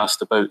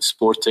podcast about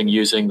Sporting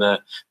using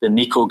the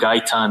Nico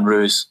Gaitan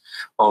ruse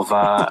of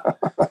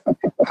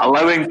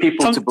allowing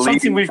people to believe...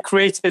 Something we've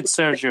created,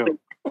 Sergio.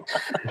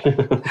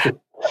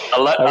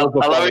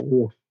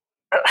 allowing...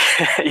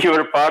 You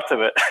were a part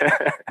of it.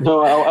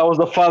 No, I was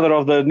the father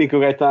of the Nico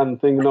Gaitan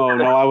thing. No,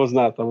 I was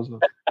not.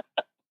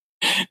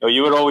 No,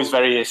 you were always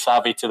very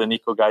savvy to the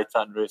Nico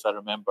Gaitan ruse, I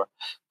remember.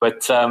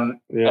 But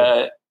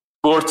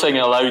Sporting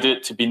allowed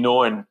it to be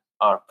known,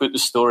 or put the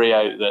story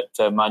out,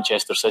 that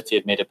Manchester City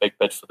had made a big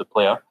bid for the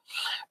player.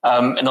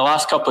 In the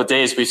last couple of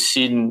days, we've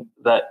seen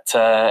that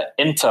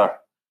Inter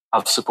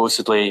have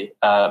supposedly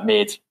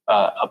made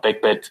a big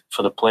bid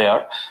for the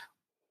player.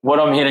 What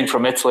I'm hearing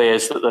from Italy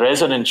is that there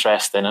is an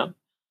interest in him,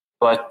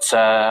 but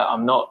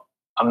I'm not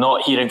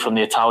hearing from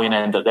the Italian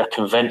end that they're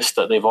convinced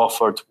that they've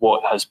offered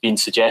what has been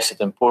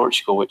suggested in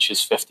Portugal, which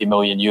is 50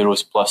 million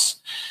euros plus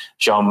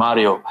João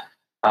Mario.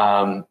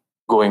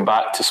 Going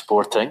back to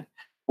Sporting,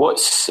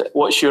 what's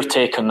your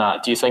take on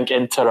that? Do you think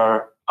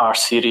Inter are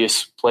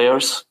serious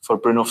players for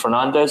Bruno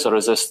Fernandes, or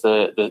is this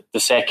the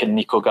second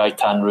Nico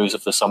Gaitan ruse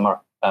of the summer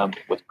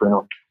with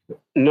Bruno?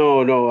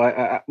 No.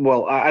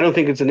 I don't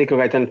think it's a Nico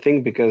Gaitan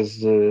thing,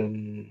 because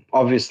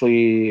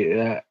obviously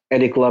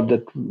any club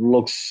that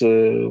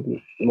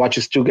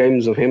watches 2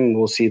 games of him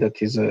will see that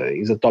he's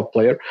a top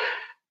player.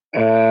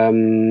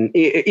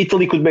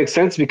 Italy could make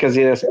sense because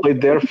he has played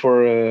there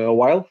for a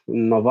while,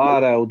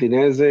 Novara,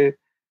 Udinese.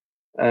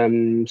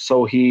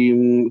 So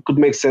he could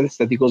make sense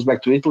that he goes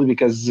back to Italy,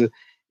 because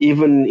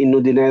even in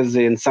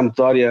Udinese and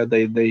Sampdoria,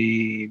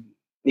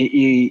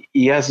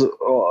 he has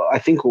I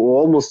think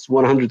almost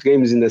 100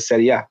 games in the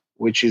Serie A,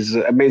 which is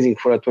amazing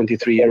for a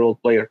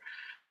 23-year-old player.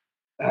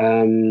 But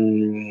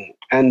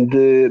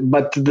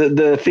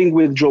the thing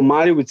with João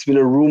Mario, it's been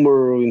a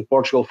rumor in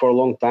Portugal for a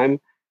long time.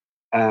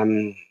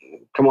 Come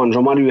on,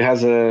 João Mario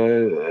has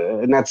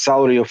a net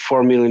salary of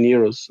 4 million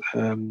euros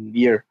a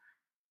year.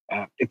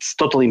 It's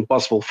totally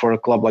impossible for a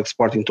club like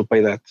Sporting to pay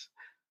that.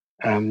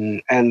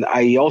 And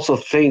I also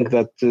think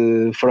that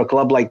for a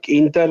club like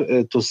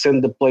Inter to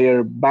send the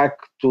player back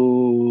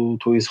to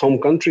his home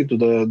country, to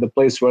the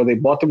place where they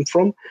bought him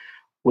from,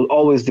 will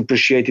always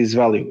depreciate his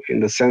value,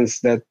 in the sense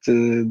that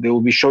they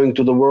will be showing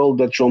to the world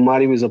that João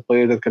Mario is a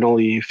player that can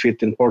only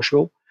fit in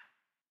Portugal,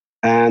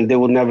 and they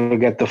will never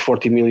get the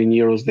 40 million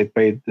euros they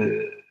paid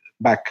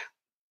back.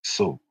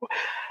 So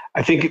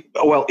I think,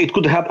 it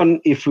could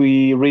happen if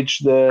we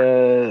reach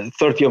the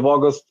 30th of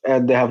August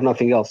and they have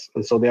nothing else.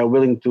 And so they are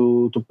willing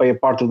to pay a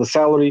part of the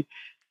salary.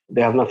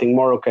 They have nothing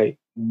more, okay.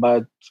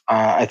 But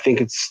I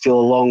think it's still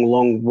a long,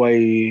 long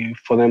way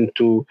for them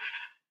to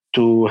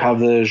have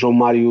the João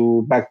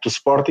Mario back to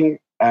Sporting.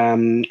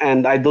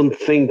 And I don't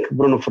think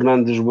Bruno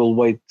Fernandes will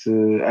wait.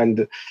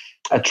 And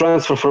a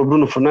transfer for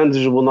Bruno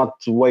Fernandes will not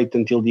wait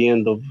until the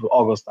end of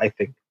August, I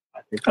think.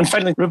 And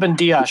finally, Ruben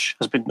Dias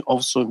has been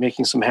also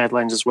making some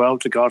headlines as well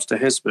with regards to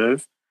his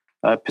move,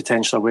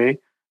 potential away.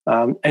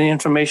 Any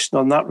information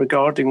on that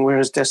regarding where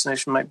his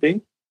destination might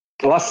be?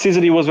 Last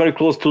season, he was very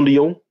close to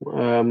Lyon.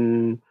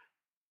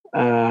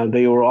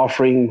 They were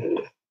offering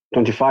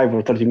 25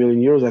 or 30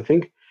 million euros, I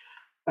think.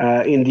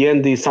 In the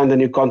end, he signed a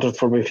new contract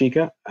for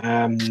Benfica.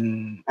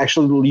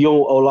 Actually,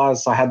 Lyon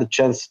Aulas, I had the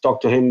chance to talk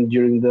to him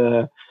during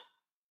the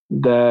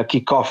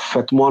kickoff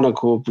at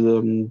Monaco of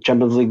the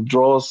Champions League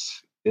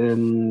draws.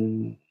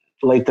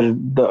 Later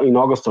in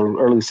August or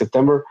early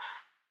September,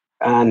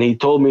 and he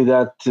told me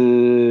that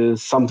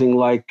something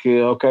like,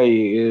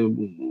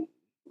 Ruben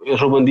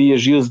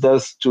Dias used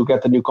us to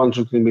get a new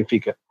contract in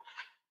Benfica.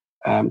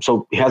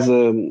 So he has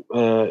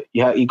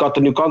he got a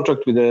new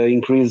contract with an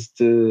increased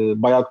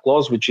buyout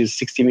clause, which is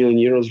 60 million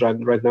euros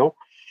right now,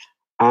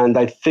 and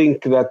I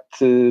think that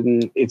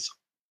it's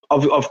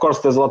of course,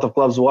 there's a lot of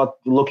clubs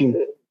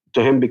looking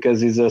to him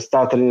because he's a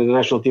starter in the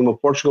national team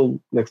of Portugal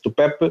next to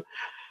Pep,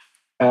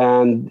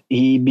 and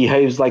he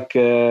behaves like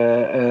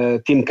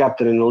a team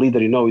captain and a leader.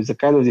 He's a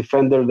kind of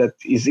defender that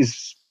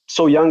is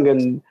so young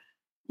and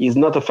is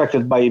not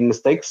affected by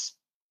mistakes,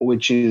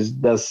 which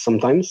does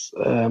sometimes.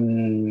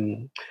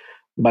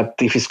 But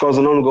if he scores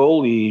an own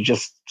goal, he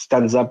just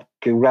stands up,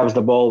 grabs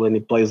the ball, and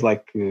he plays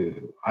like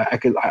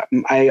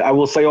I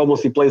will say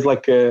almost he plays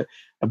like a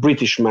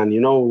British man.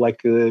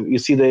 Like you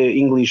see the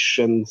English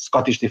and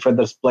Scottish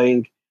defenders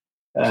playing.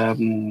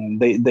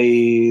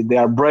 They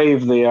are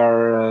brave.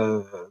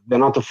 They're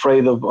not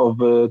afraid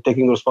of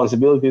taking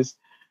responsibilities,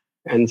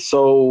 and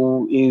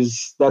so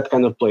is that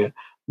kind of player.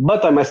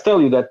 But I must tell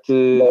you that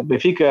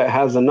Benfica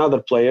has another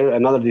player,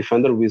 another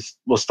defender, who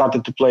was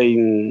started to play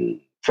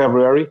in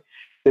February.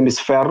 His name is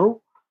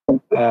Ferro.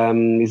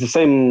 He's the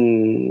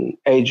same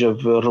age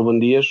of Ruben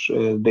Dias.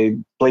 They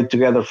played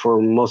together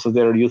for most of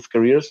their youth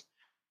careers.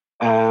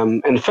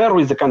 And Ferro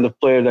is the kind of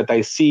player that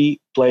I see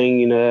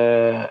playing in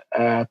a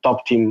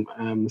top team,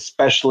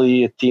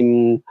 especially a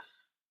team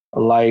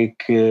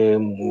like a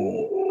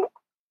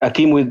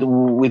team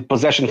with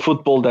possession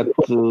football that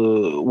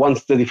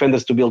wants the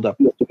defenders to build up.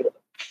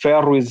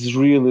 Ferro is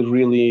really,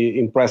 really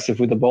impressive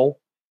with the ball.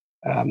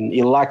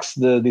 He lacks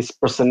this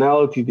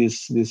personality,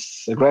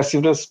 this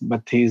aggressiveness,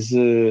 but he's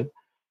a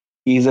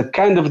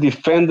kind of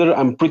defender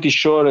I'm pretty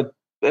sure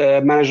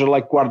a manager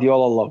like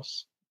Guardiola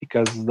loves,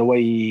 because the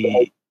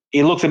way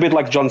he looks a bit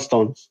like John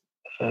Stones.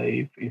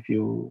 If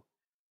you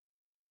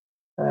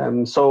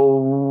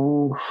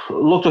so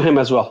look to him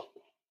as well.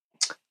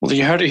 Well,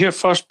 you heard it here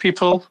first,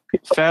 people.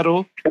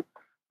 Ferro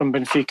from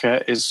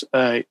Benfica is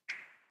a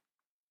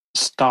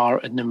star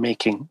in the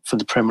making for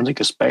the Premier League,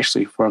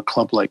 especially for a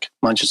club like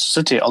Manchester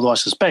City, although I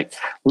suspect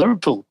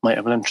Liverpool might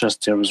have an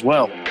interest there as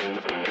well.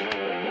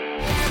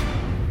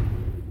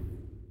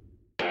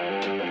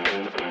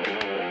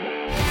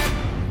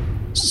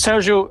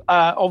 Sergio,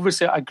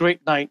 obviously a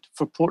great night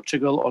for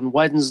Portugal on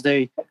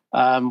Wednesday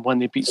when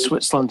they beat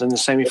Switzerland in the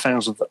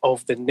semi-finals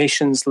of the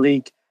Nations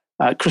League.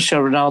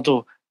 Cristiano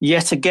Ronaldo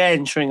yet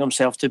again showing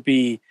himself to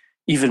be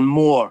even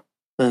more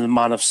than the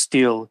man of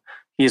steel.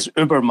 He is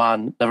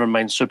Uberman, never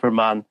mind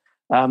Superman.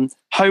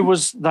 How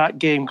was that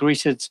game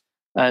greeted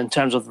in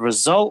terms of the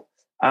result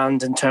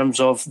and in terms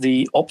of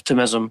the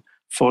optimism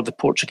for the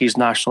Portuguese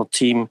national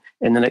team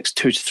in the next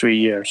 2 to 3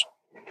 years?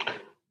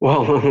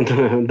 Well,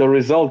 the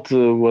result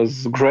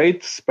was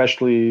great,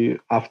 especially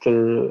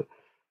after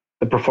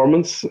the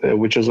performance,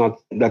 which was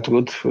not that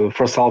good.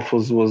 First half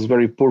was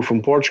very poor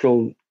from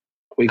Portugal.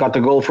 We got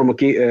a goal from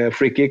a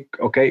free kick,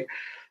 okay,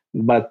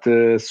 but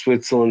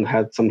Switzerland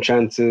had some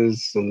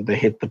chances and they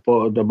hit the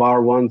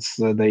bar once.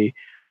 They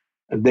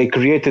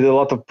created a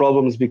lot of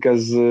problems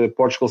because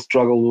Portugal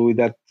struggled with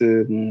that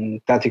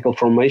tactical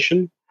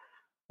formation.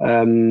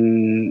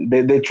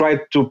 They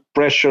tried to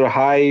pressure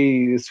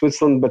high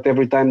Switzerland, but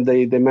every time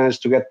they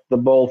managed to get the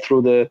ball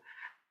through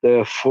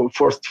the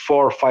first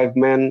 4 or 5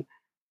 men,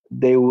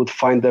 they would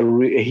find a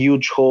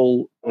huge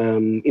hole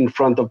in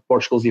front of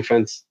Portugal's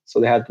defense. So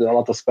they had a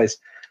lot of space.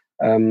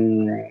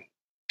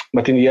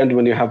 But in the end,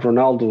 when you have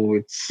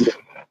Ronaldo,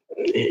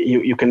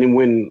 you can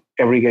win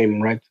every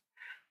game, right?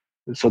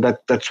 So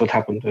that's what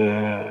happened.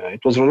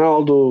 It was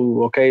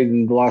Ronaldo. Okay,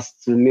 in the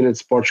last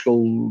minutes,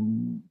 Portugal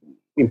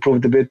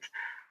improved a bit.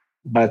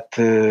 But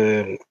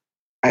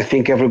I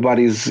think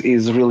everybody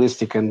is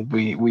realistic, and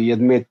we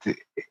admit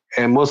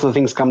most of the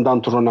things come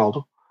down to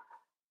Ronaldo.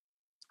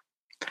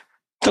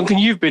 Duncan,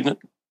 you've been,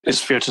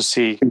 it's fair to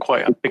say,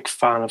 quite a big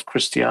fan of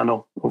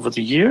Cristiano over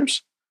the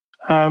years.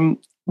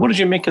 What did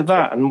you make of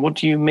that, and what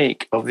do you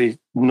make of the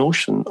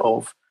notion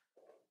of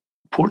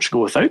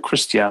Portugal without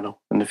Cristiano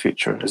in the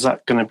future? Is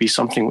that going to be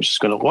something which is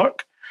going to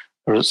work,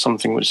 or is it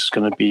something which is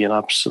going to be an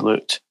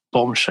absolute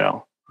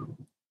bombshell?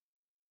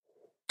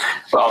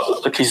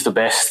 Well, look, he's the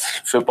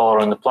best footballer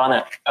on the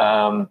planet.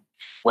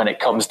 When it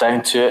comes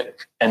down to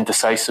it, in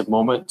decisive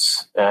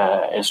moments,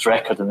 his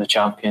record in the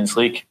Champions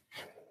League,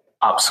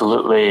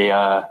 absolutely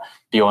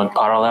beyond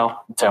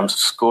parallel in terms of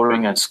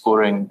scoring and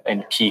scoring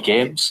in key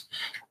games.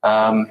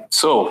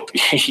 So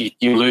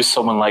you lose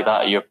someone like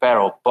that at your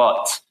peril.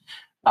 But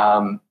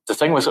the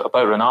thing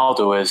about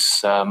Ronaldo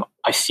is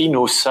I see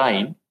no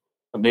sign,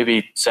 and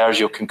maybe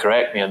Sergio can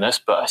correct me on this,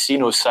 but I see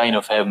no sign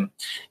of him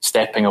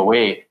stepping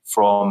away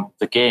from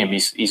the game.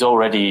 He's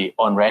already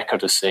on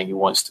record as saying he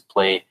wants to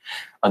play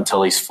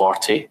until he's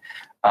 40.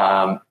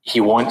 He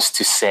wants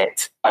to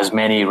set as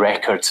many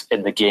records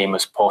in the game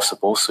as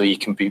possible so he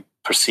can be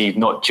perceived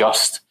not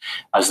just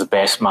as the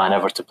best man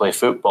ever to play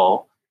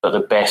football, but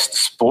the best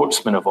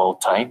sportsman of all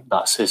time.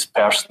 That's his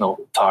personal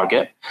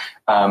target.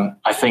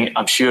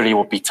 I'm sure he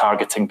will be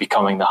targeting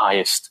becoming the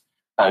highest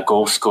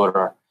goal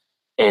scorer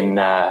in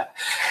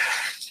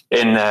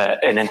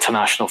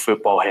international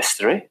football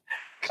history.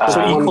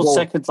 So equal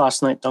second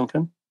last night,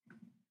 Duncan.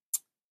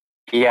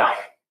 Yeah.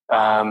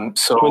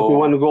 So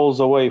 21 goals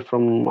away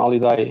from Ali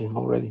Daei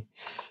already.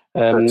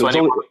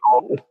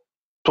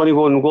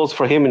 21 goals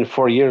for him in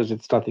 4 years.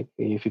 It's nothing.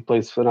 If he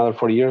plays for another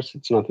 4 years,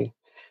 it's nothing.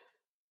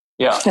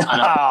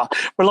 Yeah,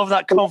 we love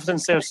that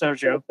confidence there,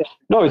 Sergio.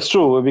 No, it's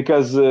true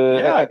because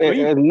I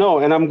agree. no,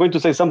 and I'm going to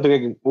say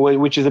something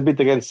which is a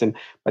bit against him.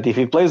 But if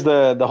he plays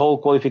the whole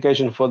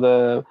qualification for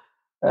the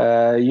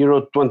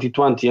Euro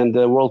 2020 and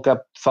the World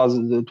Cup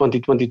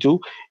 2022,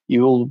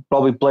 you will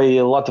probably play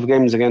a lot of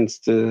games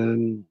against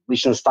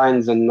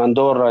Liechtenstein and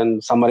Andorra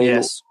and San Marino,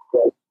 Yes.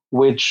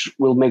 which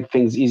will make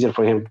things easier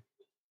for him.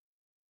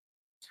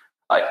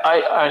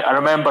 I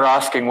remember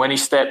asking when he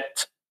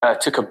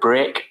took a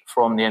break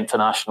from the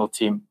international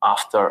team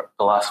after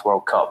the last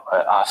World Cup.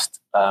 I asked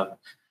a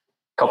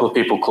couple of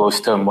people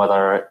close to him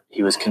whether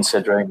he was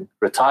considering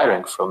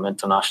retiring from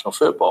international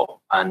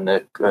football, and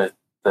the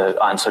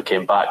answer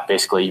came back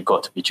basically, "You've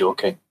got to be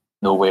joking.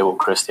 No way will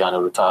Cristiano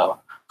retire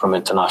from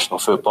international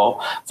football."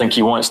 I think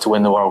he wants to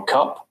win the World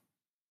Cup,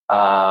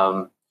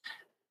 and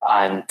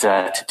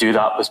to do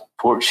that with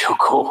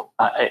Portugal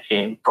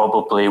in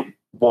probably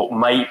what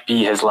might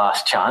be his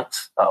last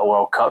chance at a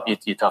World Cup.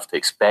 You'd have to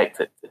expect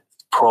that it's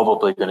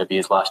probably going to be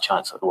his last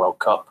chance at the World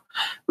Cup,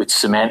 would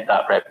cement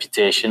that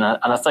reputation. And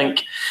I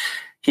think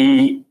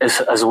he is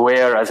as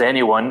aware as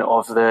anyone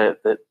of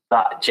that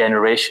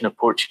generation of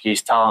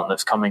Portuguese talent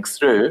that's coming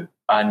through.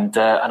 And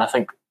I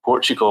think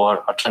Portugal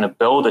are trying to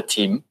build a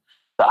team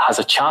that has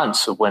a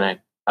chance of winning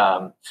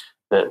the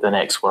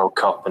next World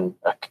Cup in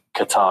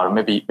Qatar.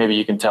 Maybe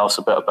you can tell us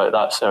a bit about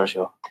that,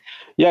 Sergio.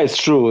 Yeah, it's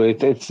true.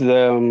 It's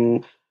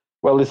the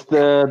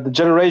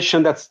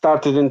generation that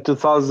started in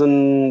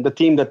 2000, the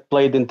team that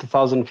played in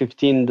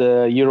 2015,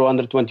 the Euro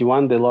Under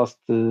 21. They lost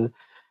in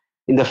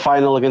the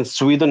final against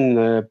Sweden,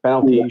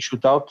 penalty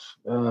shootout.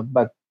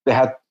 But they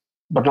had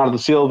Bernardo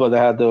Silva, they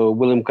had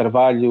William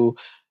Carvalho,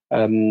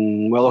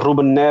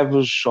 Ruben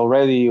Neves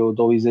already,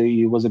 although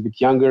he was a bit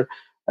younger.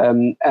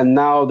 And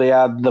now they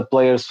had the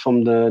players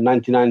from the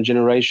 99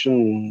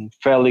 generation,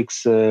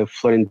 Felix,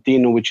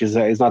 Florentino, which is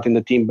not in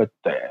the team, but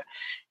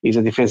he's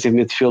a defensive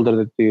midfielder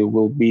that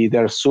will be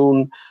there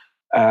soon.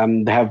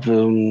 They have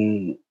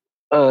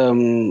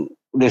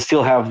they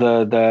still have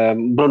the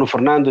Bruno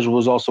Fernandes, who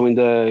was also in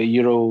the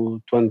Euro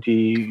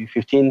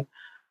 2015.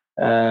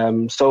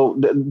 So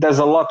there's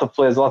a lot of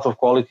players, a lot of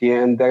quality,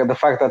 and the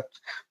fact that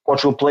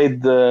Portugal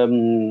played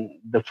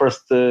the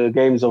first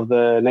games of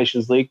the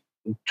Nations League,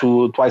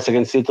 twice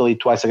against Italy,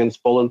 twice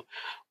against Poland,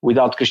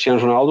 without Cristiano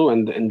Ronaldo,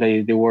 and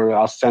they were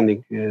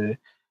outstanding.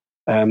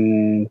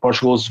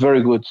 Portugal is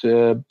very good.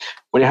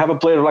 When you have a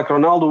player like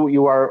Ronaldo,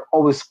 you are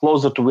always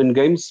closer to win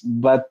games,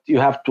 but you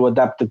have to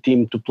adapt the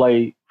team to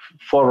play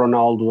for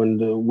Ronaldo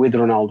and with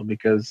Ronaldo,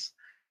 because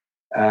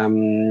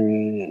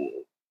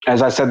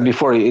as I said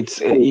before, it's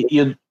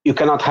you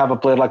cannot have a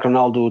player like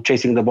Ronaldo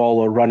chasing the ball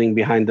or running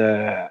behind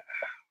a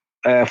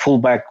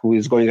fullback who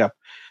is going up.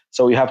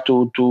 So you have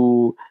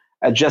to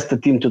adjust the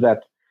team to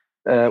that.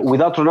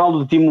 Without Ronaldo,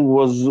 the team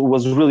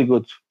was really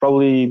good.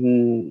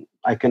 Probably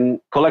I can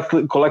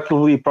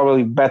collectively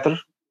probably better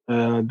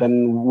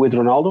than with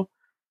Ronaldo.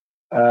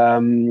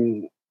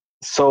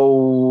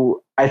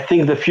 So I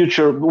think the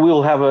future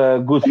will have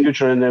a good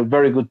future and a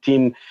very good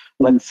team.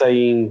 Let's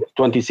say in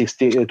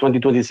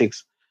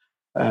 2026.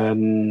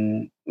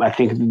 I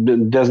think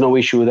there's no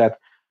issue with that.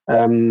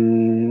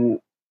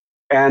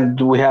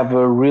 And we have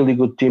a really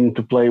good team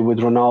to play with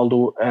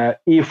Ronaldo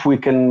if we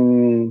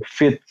can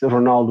fit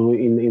Ronaldo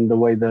in the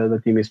way the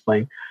team is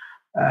playing,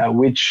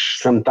 which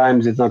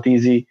sometimes it's not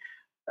easy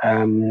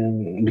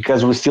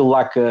because we still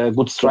lack a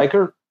good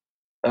striker.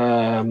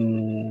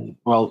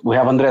 Well, we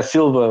have André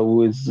Silva,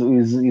 who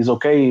is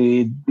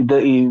okay.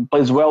 He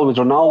plays well with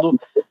Ronaldo,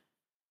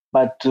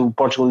 but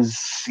Portugal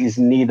is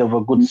in need of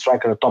a good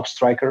striker, a top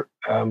striker.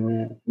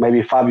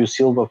 Maybe Fábio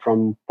Silva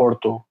from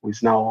Porto, who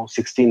is now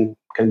 16,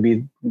 can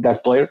be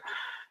that player.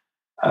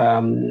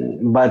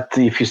 But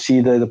if you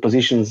see the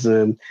positions,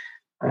 the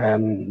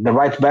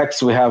right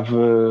backs, we have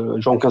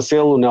João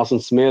Cancelo, Nelson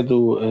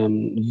Semedo.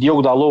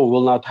 Diogo Dalot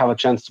will not have a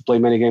chance to play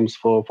many games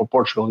for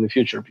Portugal in the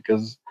future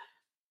because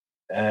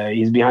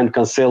he's behind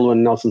Cancelo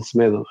and Nelson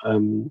Semedo.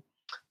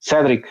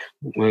 Cedric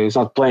is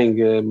not playing.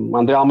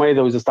 André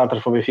Almeida, who is a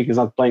starter for Benfica, is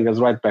not playing as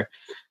right back.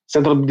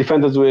 Central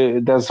defenders,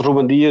 there's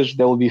Ruben Dias,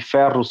 there will be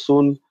Ferro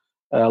soon.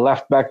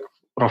 Left back,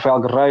 Rafael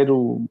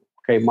Guerreiro,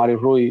 Mário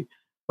Rui.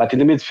 But in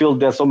the midfield,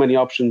 there's so many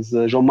options.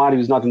 João Mário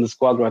is not in the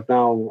squad right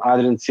now.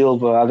 Adrian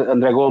Silva,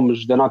 André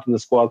Gomes, they're not in the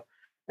squad.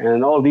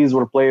 And all these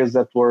were players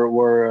that were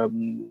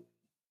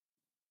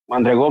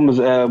André Gomes,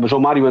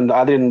 João Mário and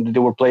Adrian, they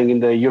were playing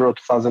in the Euro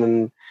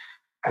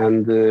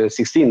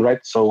 2016, right?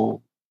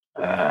 So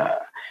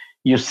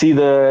you see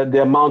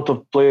the amount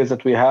of players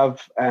that we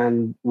have,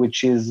 and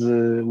which is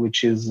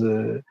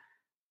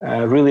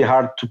really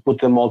hard to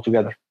put them all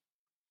together.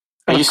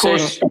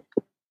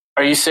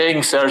 Are you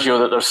saying, Sergio,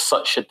 that there's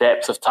such a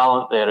depth of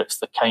talent there? It's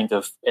the kind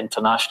of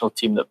international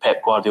team that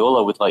Pep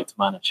Guardiola would like to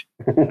manage.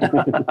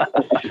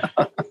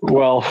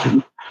 Well,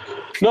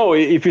 no.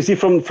 If you see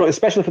from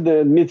especially for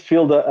the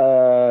midfield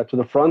to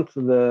the front,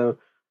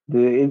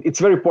 it's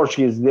very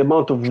Portuguese. The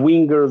amount of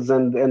wingers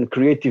and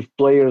creative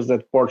players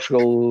that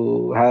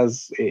Portugal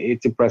has,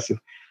 it's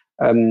impressive.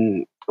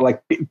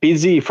 like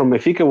Pizzi from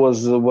Benfica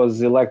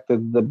was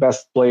elected the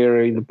best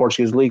player in the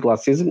Portuguese league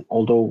last season,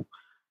 although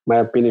my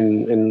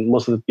opinion and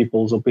most of the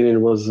people's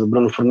opinion was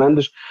Bruno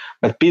Fernandes.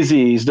 But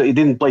Pizzi he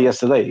didn't play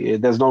yesterday.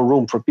 There's no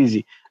room for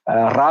Pizzi.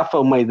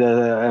 Rafa made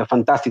a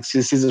fantastic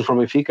season from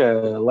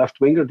Benfica,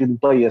 left winger, didn't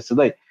play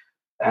yesterday.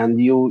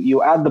 And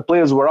you add the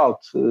players who are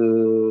out.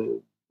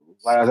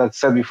 As I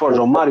said before,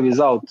 João Mário is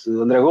out,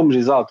 André Gomes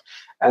is out.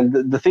 And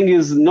the thing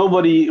is,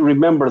 nobody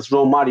remembers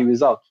João Mário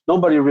is out.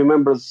 Nobody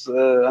remembers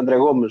André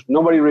Gomes.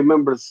 Nobody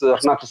remembers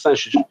Renato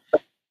Sanches.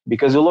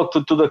 Because you look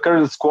to the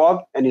current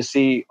squad and you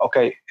see,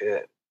 okay,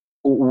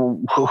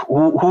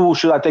 who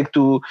should I take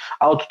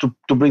out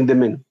to bring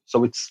them in?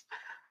 So it's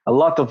a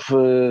lot of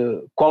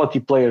quality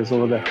players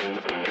over there.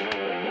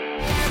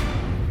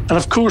 And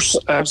of course,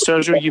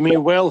 Sergio, you may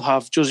well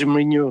have Jose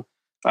Mourinho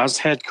as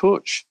head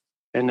coach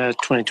in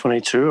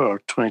 2022 or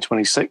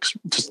 2026,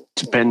 just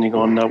depending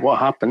on what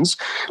happens,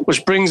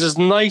 which brings us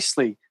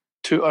nicely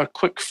to our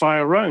quick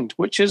fire round,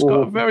 which has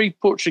got a very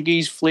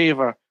Portuguese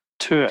flavour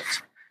to it.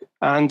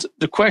 And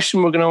the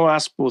question we're going to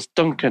ask both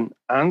Duncan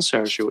and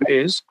Sergio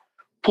is,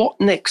 what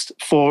next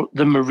for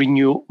the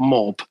Mourinho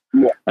mob?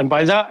 Yeah. And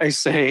by that I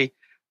say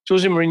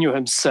Jose Mourinho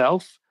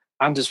himself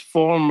and his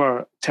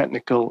former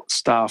technical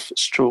staff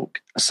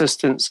 /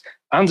 assistants,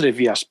 André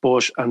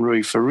Villas-Boas and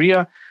Rui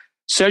Faria.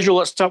 Sergio,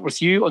 let's start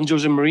with you on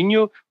Jose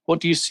Mourinho. What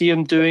do you see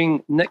him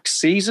doing next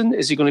season?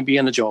 Is he going to be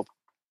in a job?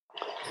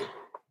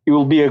 He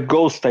will be a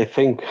ghost, I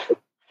think.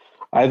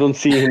 I don't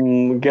see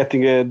him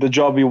getting the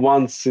job he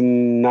wants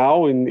in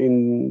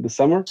the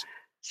summer.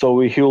 So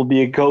he will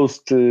be a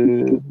ghost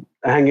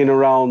hanging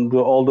around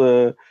all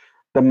the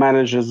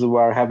managers who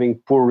are having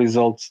poor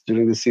results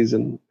during the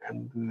season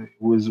and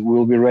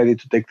will be ready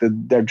to take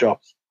their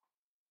jobs.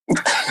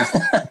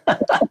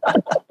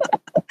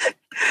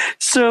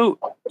 So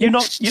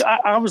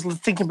I was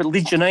thinking about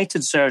Leeds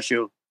United,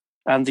 Sergio,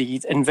 and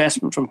the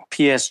investment from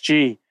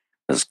PSG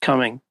that's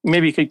coming.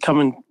 Maybe you could come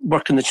and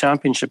work in the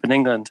Championship in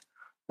England.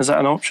 Is that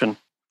an option?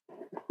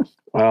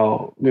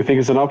 Well, do you think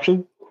it's an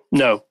option?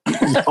 No.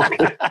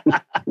 Okay.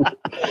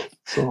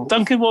 So.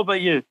 Duncan, what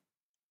about you?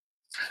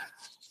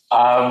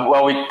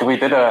 Well,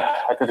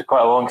 I did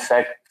quite a long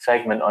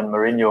segment on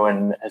Mourinho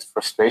and his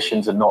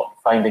frustrations in not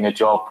finding a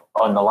job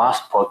on the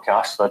last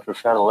podcast, so I'd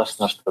refer the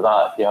listeners to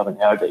that if you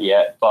haven't heard it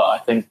yet. But I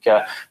think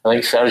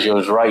Sergio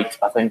is right.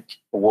 I think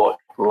what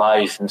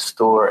lies in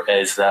store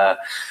is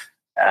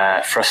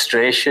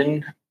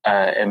frustration,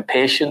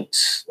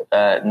 impatience,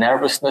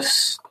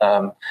 nervousness,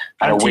 and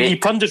TV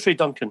punditry,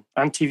 Duncan,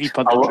 and TV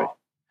punditry.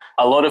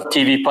 A lot of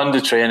TV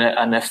punditry in it,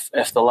 and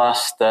if the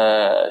last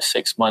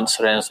 6 months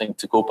are anything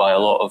to go by, a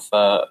lot of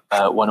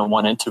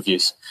one-on-one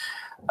interviews,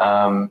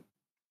 and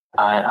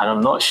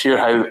I'm not sure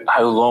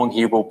how long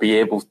he will be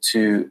able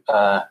to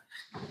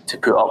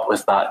put up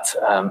with that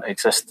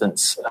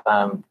existence,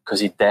 because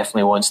he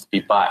definitely wants to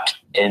be back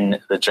in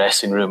the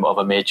dressing room of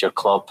a major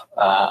club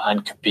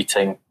and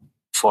competing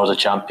for the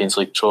Champions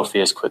League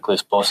trophy as quickly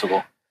as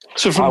possible.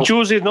 So from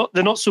Jose,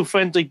 the not so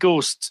friendly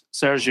ghost,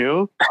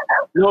 Sergio.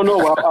 No.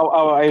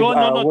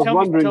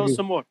 Tell us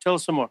some more.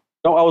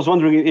 No, I was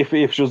wondering if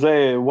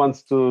Jose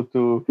wants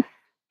to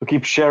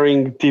keep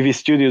sharing TV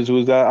studios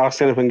with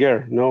Arsene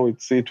Wenger. No,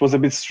 it was a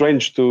bit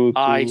strange to.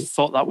 I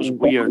thought that was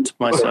weird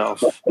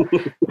myself.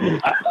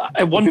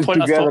 At one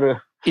point, I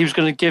thought he was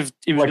going to give.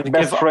 He was going to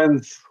give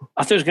friends.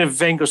 I thought he was going to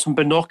Wenger some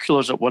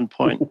binoculars at one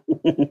point.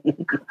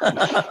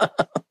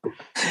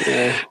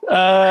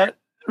 Yeah.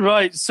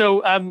 Right,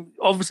 so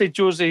obviously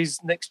Jose's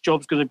next job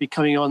is going to be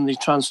coming on the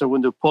Transfer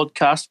Window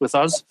podcast with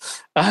us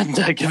and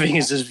giving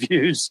us his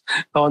views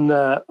on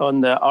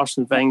the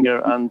Arsene Wenger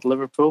and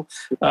Liverpool.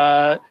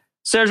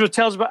 Sergio,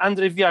 tell us about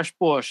André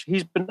Villas-Boas.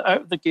 He's been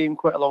out of the game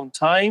quite a long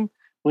time.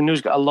 We know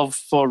he's got a love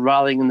for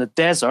rallying in the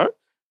desert,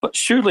 but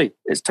surely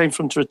it's time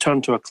for him to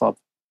return to a club.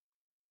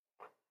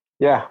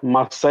 Yeah,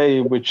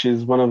 Marseille, which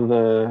is one of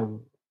the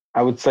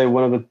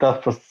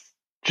toughest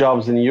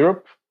jobs in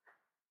Europe.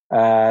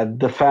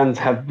 The fans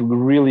have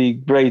really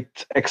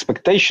great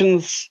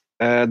expectations.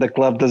 The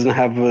club doesn't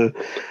have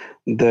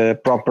the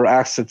proper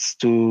assets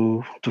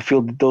to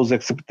fill those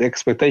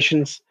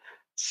expectations.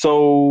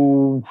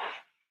 So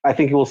I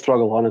think he will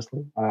struggle,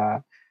 honestly.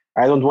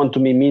 I don't want to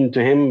be mean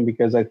to him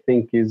because I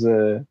think he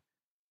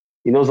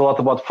knows a lot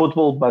about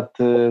football, but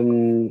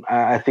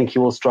I think he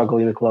will struggle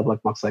in a club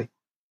like Marseille.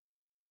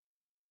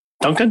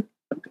 Duncan?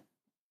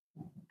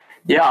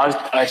 Yeah, I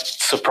was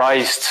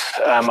surprised.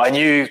 I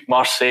knew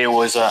Marseille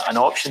was an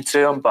option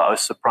to him, but I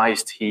was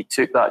surprised he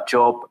took that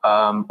job.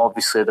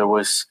 Obviously, there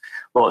was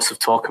lots of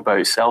talk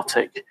about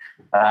Celtic,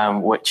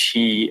 which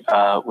he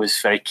was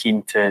very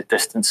keen to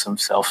distance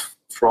himself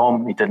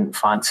from. He didn't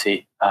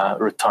fancy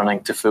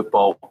returning to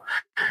football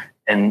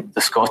in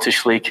the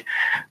Scottish League.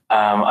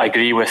 I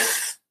agree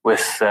with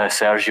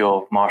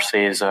Sergio.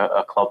 Marseille is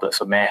a club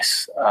that's a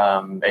mess.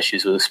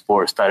 Issues with the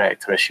sports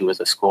director, issues with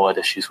the squad,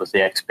 issues with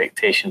the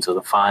expectations of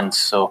the fans.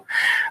 So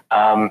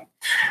I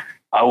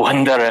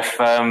wonder if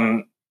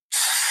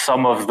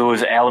some of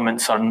those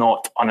elements are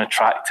not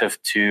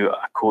unattractive to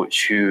a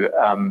coach who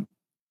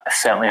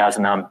certainly has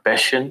an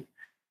ambition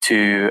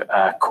to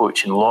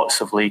coach in lots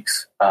of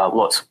leagues,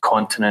 lots of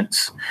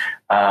continents.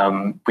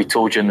 We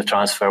told you in the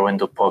Transfer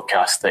Window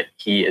podcast that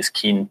he is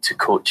keen to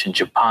coach in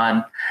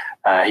Japan.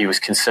 He was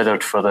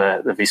considered for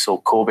the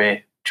Vissel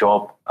Kobe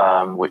job,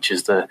 which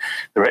is the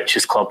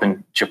richest club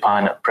in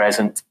Japan at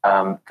present.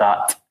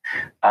 That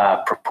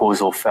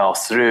proposal fell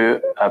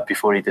through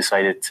before he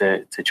decided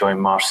to join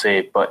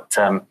Marseille. But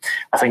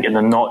I think in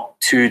the not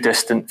too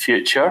distant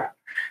future,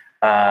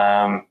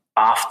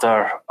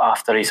 after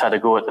he's had a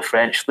go at the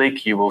French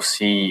league, you will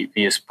see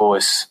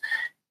Villas-Boas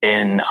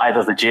in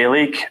either the J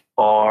League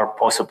or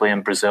possibly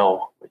in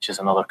Brazil, which is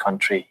another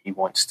country he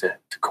wants to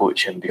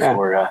coach in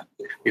before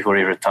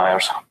he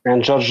retires.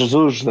 And Jorge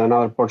Jesus,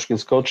 another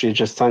Portuguese coach, he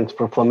just signed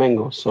for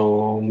Flamengo,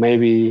 so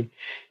maybe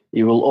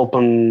he will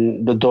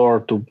open the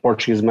door to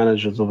Portuguese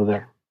managers over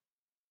there.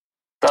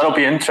 That'll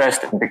be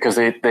interesting because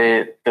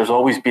there's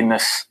always been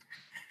this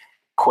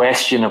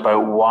question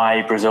about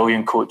why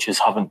Brazilian coaches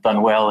haven't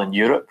done well in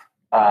Europe.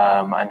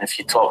 And if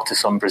you talk to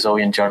some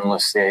Brazilian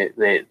journalists,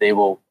 they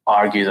will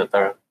argue that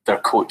their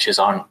coaches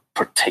aren't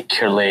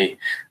particularly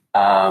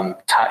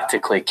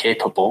tactically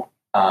capable.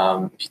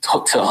 If you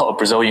talk to a lot of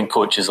Brazilian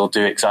coaches, they'll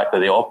do exactly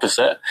the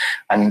opposite.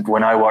 And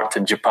when I worked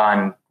in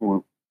Japan,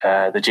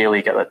 the J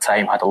League at that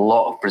time had a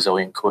lot of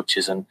Brazilian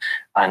coaches, and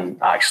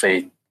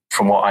actually,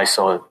 from what I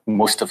saw,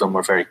 most of them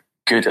were very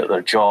good at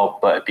their job.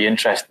 But it'd be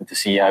interesting to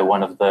see how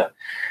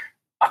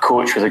a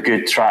coach with a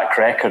good track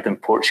record in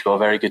Portugal, a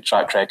very good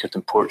track record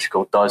in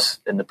Portugal, does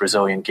in the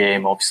Brazilian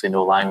game. Obviously,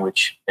 no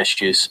language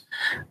issues.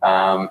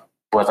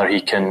 Whether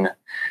he can,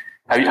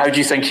 how do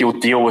you think he'll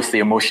deal with the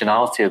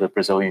emotionality of the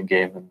Brazilian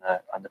game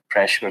and the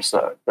pressures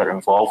that are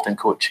involved in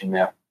coaching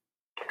there?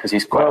 Because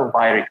he's quite a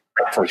fiery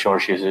character,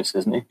 Jorge Jesus,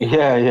 isn't he?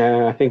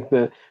 Yeah. I think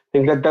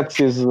that's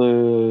his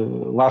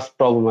last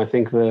problem. I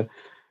think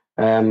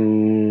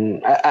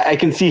I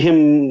can see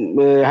him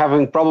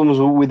having problems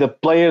with the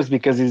players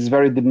because he's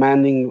very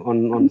demanding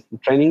on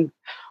training.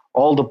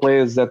 All the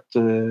players that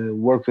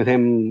work with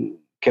him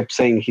kept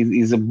saying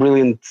he's a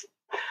brilliant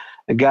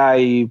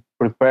guy,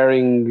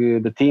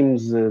 preparing the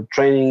teams,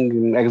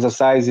 training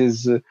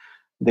exercises.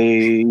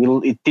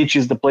 It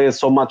teaches the players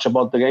so much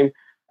about the game,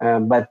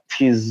 but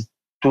he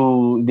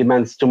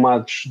demands too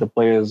much. The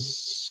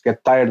players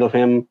get tired of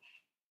him.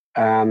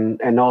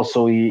 And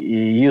also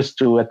he used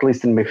to, at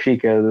least in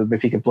Benfica, the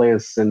Benfica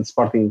players and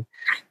Sporting,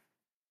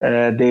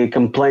 they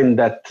complained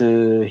that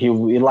he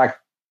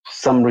lacked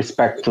some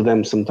respect to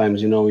them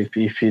sometimes.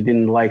 If he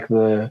didn't like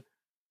the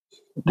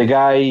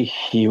guy,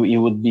 he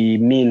would be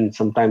mean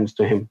sometimes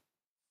to him.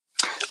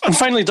 And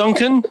finally,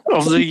 Duncan,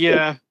 of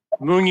the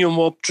Mourinho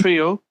Mob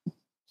trio,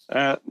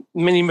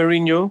 Mini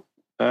Mourinho,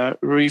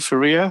 Rui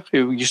Faria,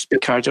 who used to be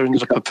carried under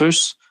the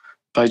papoose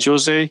by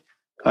Jose,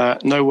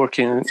 now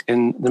working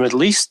in the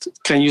Middle East.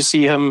 Can you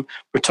see him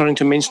returning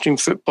to mainstream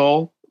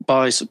football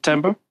by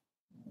September?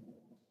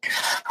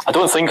 I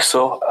don't think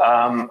so.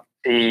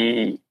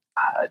 He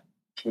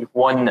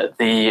won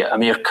the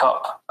Emir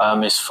Cup,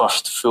 his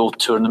first full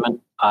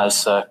tournament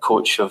as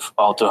coach of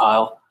Al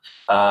Duhail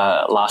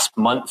last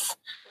month.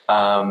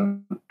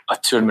 A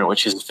tournament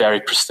which is very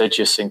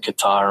prestigious in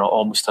Qatar,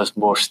 almost has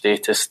more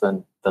status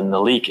than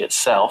the league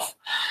itself.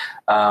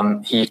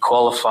 He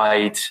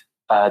qualified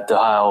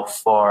Duhail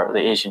for the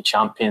Asian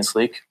Champions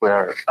League,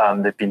 where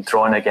they've been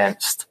drawn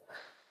against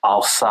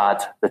Al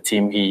Sadd, the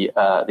team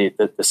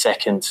the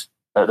second,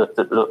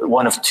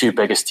 one of two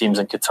biggest teams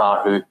in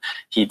Qatar, who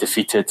he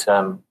defeated,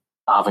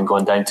 having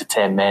gone down to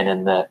 10 men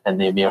in the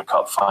Emir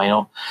Cup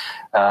final.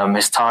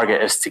 His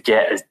target is to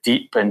get as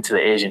deep into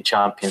the Asian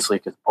Champions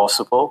League as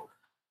possible.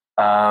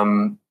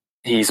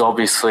 He's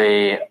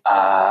obviously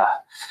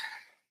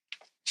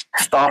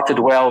started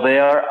well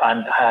there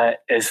and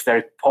is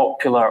very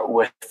popular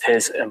with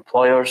his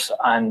employers,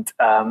 and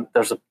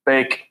there's a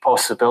big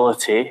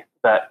possibility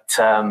that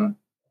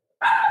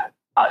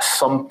at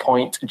some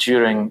point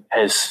during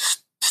his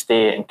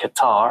stay in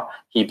Qatar,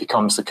 he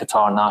becomes the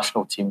Qatar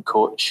national team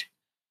coach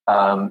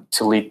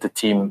to lead the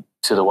team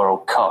to the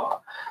World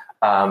Cup.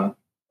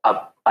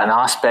 An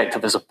aspect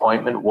of his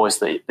appointment was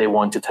that they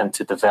wanted him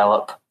to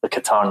develop the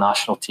Qatar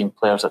national team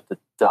players at the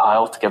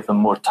Duhail, to give them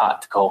more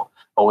tactical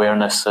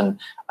awareness and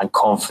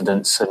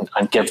confidence,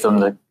 and give them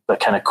the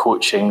kind of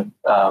coaching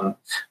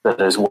that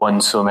has won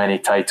so many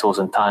titles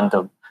in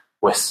tandem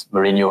with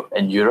Mourinho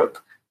in Europe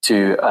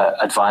to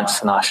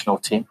advance the national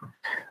team.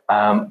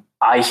 I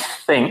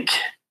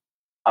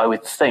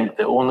would think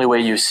the only way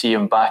you see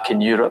him back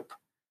in Europe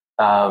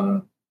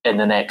in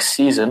the next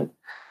season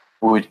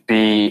would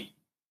be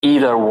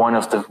either one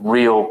of the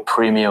real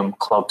premium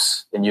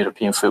clubs in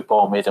European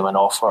football made him an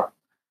offer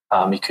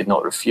he could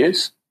not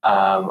refuse,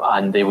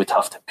 and they would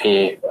have to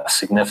pay a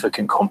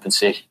significant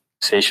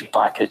compensation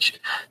package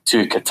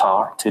to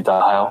Qatar, to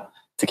Duhail,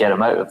 to get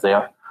him out of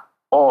there.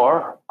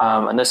 Or,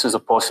 and this is a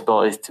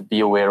possibility to be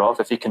aware of,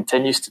 if he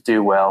continues to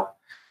do well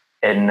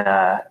in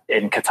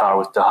Qatar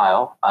with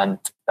Duhail, and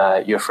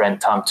your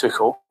friend Tam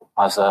Tuchel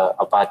has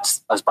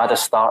as bad a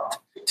start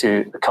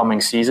to the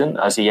coming season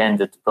as he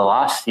ended the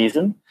last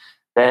season,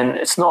 then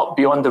it's not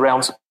beyond the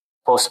realms of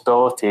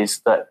possibilities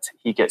that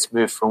he gets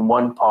moved from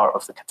one part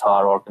of the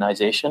Qatar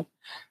organisation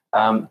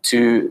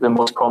to the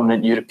most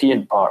prominent European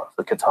part of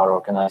the Qatar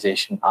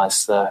organisation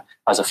as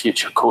a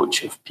future coach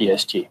of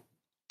PSG.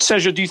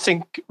 Sergio, do you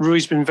think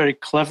Rui's been very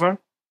clever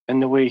in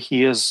the way he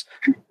has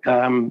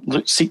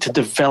seek to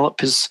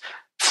develop his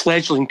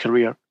fledgling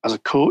career as a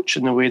coach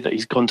in the way that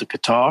he's gone to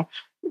Qatar,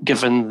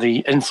 given the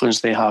influence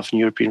they have in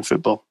European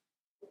football?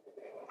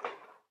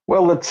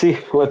 Well, let's see.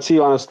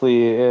 Honestly,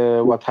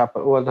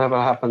 whatever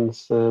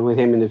happens with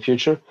him in the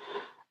future.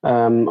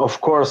 Of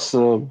course,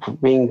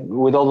 being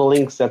with all the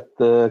links that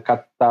the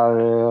Qatar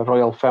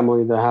royal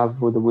family they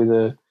have with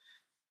the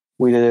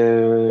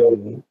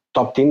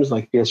top teams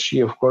like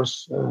PSG, of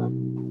course,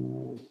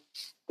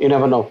 you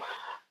never know.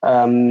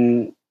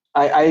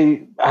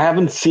 I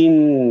haven't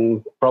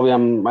seen. Probably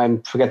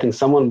I'm forgetting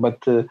someone, but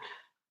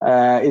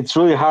it's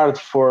really hard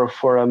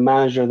for a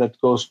manager that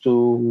goes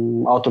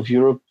to out of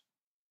Europe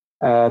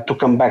to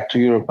come back to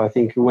Europe. I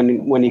think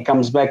when he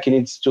comes back, he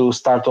needs to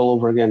start all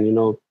over again.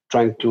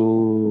 Trying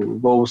to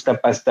go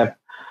step by step,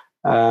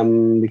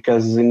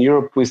 because in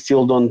Europe we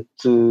still don't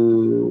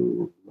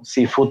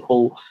see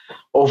football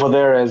over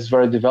there as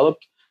very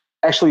developed.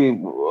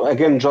 Actually,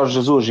 again, Jorge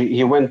Jesus,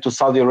 he went to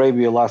Saudi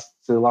Arabia last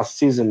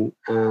season,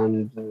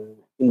 and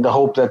in the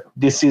hope that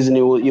this season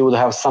he would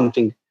have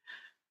something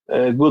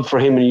good for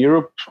him in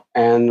Europe.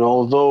 And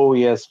although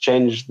he has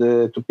changed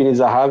to Pini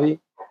Zahavi,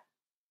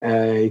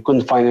 he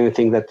couldn't find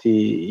anything that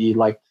he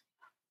liked.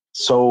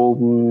 So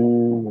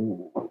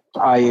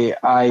I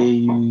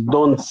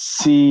don't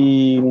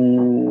see.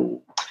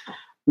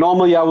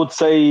 Normally, I would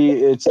say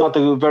it's not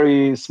a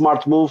very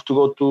smart move to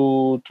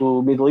go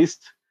to Middle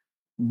East,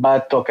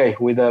 but okay,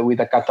 with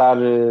the Qatar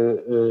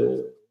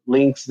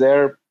links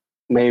there,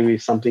 maybe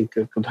something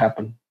could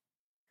happen.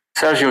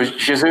 Sergio,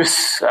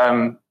 Jesus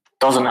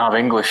doesn't have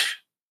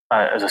English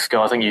as a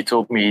skill. I think you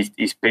told me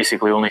he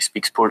basically only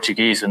speaks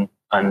Portuguese and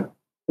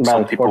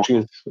some people.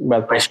 Portuguese,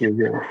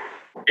 yeah.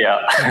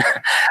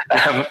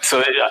 Yeah.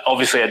 So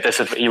obviously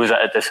he was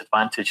at a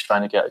disadvantage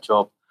trying to get a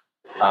job.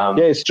 Yeah,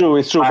 it's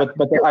true.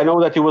 But I know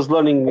that he was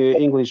learning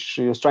English.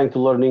 He was trying to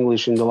learn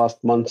English in the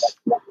last months.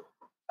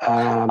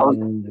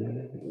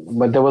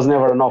 But there was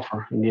never an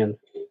offer in the end.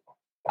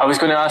 I was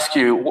going to ask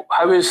you,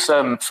 how is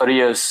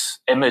Faria's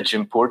image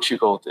in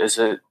Portugal?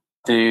 Do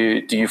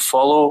you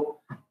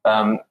follow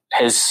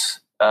his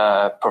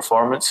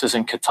performances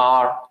in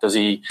Qatar? Does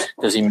he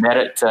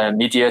merit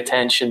media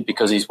attention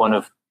because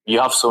you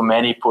have so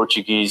many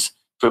Portuguese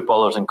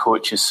footballers and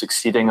coaches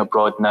succeeding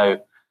abroad now?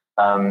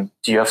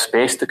 Do you have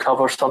space to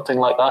cover something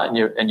like that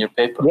in your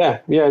paper? Yeah,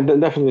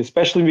 definitely.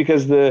 Especially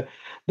because the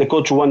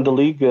coach who won the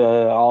league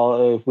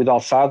with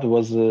Al Sadd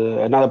was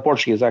another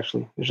Portuguese,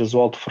 actually,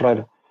 Jesualdo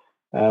Ferreira.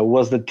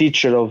 Was the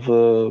teacher of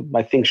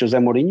I think José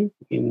Mourinho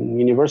in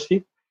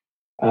university,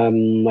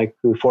 like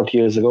 40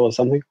 years ago or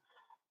something.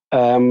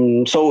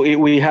 So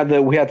we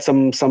had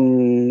some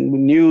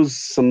news,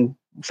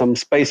 some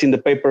space in the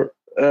paper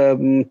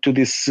to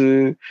this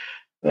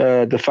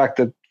the fact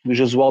that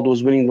Jesualdo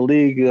was winning the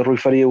league, Rui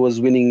Faria was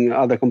winning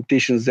other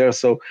competitions there,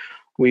 so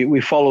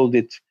we followed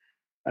it.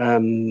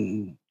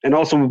 And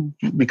also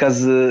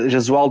because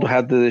Jesualdo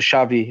had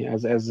Xavi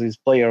as his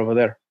player over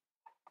there,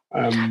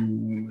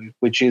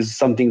 which is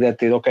something that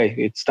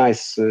it's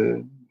nice.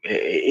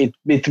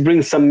 It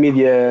brings some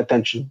media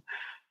attention,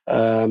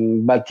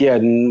 but yeah,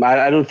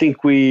 I don't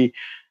think we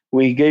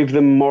gave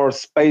them more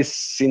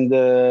space in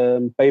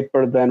the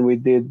paper than we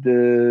did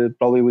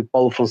probably with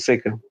Paulo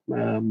Fonseca.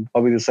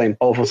 Probably the same.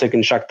 Paulo Fonseca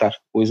in Shakhtar,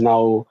 who is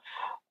now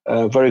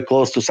very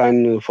close to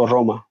sign for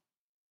Roma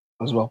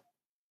as well.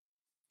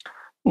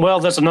 Well,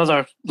 there's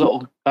another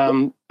little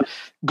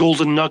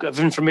golden nugget of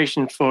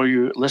information for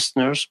you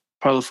listeners.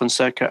 Paulo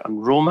Fonseca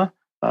and Roma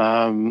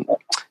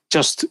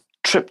just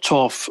tripped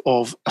off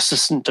of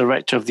Assistant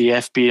Director of the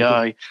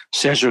FBI,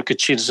 Sergio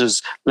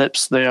Caceres'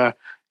 lips there.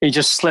 He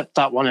just slipped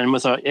that one in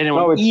without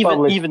anyone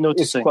even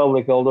noticing. It's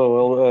public,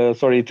 although,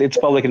 it's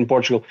public in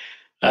Portugal.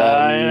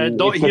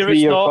 Not here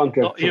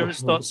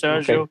it's not,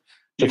 Sergio. Okay.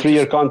 It's a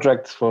 3-year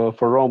contract for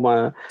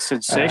Roma.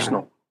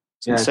 Sensational.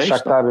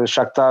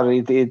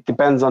 Shakhtar, it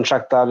depends on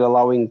Shakhtar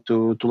allowing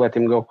to let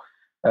him go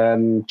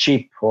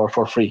cheap or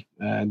for free.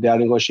 They are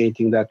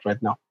negotiating that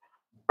right now.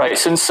 Right,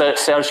 since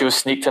Sergio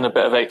sneaked in a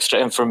bit of extra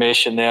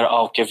information there,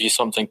 I'll give you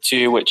something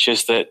too, which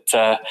is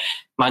that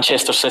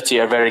Manchester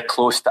City are very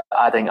close to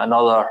adding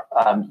another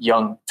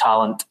young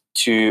talent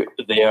to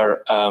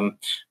their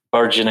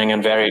burgeoning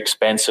and very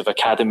expensive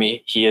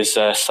academy. He is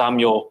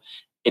Samuel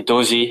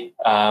Edozie,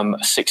 a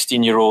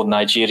 16-year-old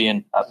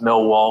Nigerian at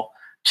Millwall.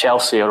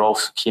 Chelsea are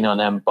also keen on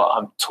him, but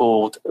I'm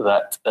told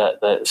that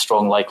the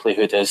strong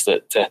likelihood is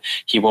that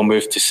he will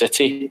move to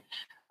City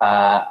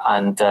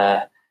and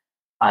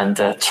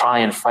try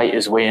and fight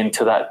his way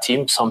into that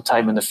team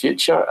sometime in the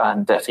future.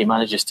 And if he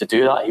manages to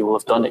do that, he will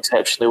have done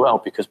exceptionally well,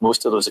 because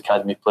most of those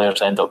academy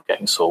players end up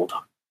getting sold.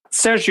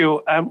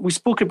 Sergio, we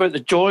spoke about the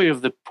joy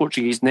of the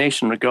Portuguese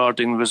nation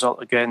regarding the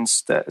result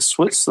against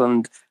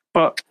Switzerland,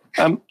 but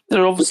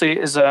There obviously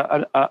is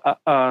a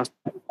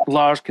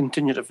large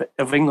contingent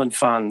of England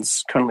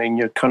fans currently in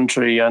your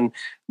country, and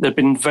there have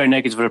been very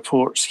negative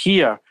reports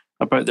here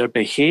about their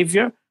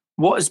behaviour.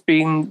 What has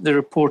been the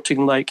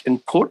reporting like in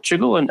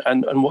Portugal,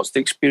 and what's the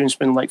experience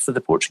been like for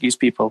the Portuguese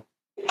people?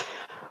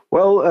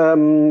 Well,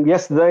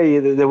 yesterday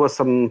there was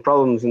some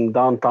problems in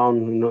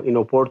downtown in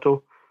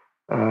Oporto.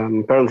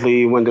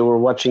 Apparently, when they were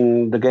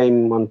watching the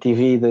game on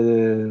TV,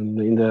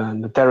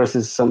 in the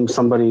terraces,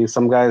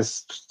 some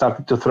guys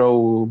started to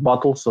throw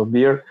bottles of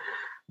beer.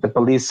 The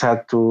police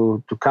had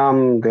to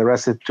come. They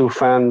arrested 2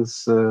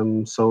 fans.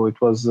 So it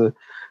was.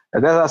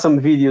 There are some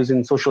videos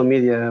in social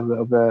media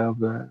of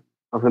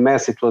the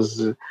mess. It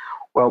was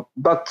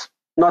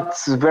not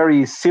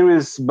very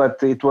serious,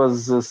 but it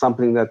was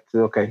something that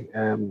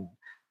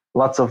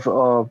lots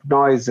of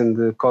noise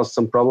and caused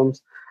some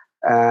problems.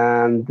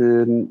 And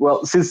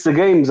since the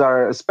games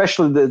are,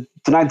 especially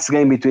tonight's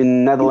game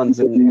between Netherlands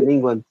and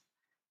England,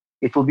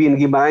 it will be in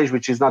Guimarães,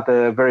 which is not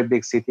a very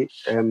big city.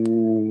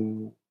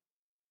 There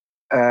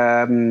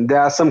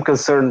are some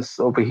concerns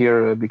over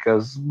here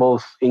because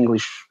both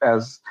English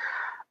as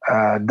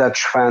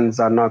Dutch fans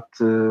are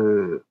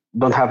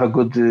don't have a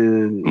good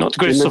not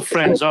good of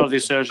friends, are they,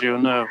 Sergio?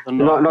 No,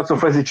 not so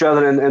friends each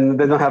other, and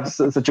they don't have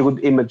such a good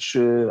image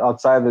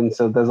outside, and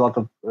so there's a lot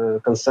of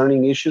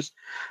concerning issues,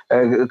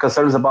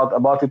 concerns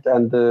about it,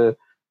 and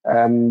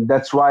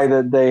that's why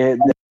they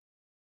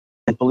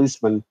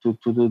policemen to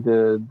do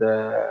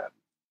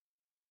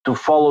to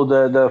follow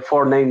the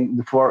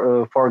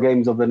four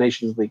games of the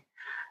Nations League,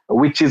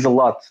 which is a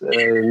lot.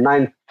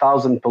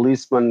 9,000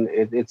 policemen,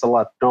 it's a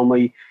lot.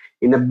 Normally,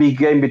 in a big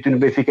game between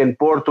Benfica and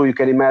Porto, you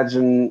can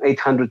imagine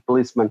 800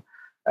 policemen.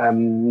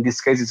 In this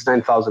case, it's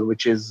 9,000,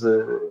 which is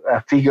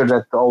a figure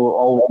that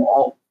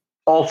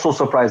also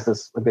surprised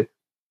us a bit.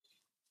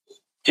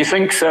 Do you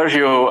think,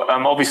 Sergio,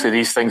 obviously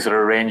these things are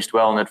arranged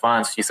well in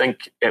advance, do you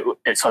think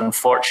it's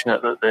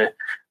unfortunate that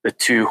the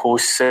 2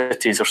 host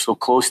cities are so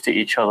close to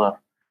each other,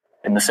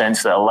 in the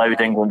sense that allowed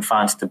England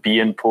fans to be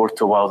in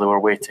Porto while they were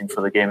waiting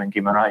for the game in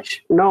Guimarães?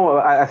 No,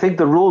 I think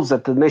the rules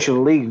at the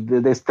National League,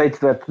 they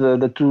state that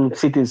the 2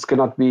 cities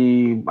cannot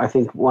be, I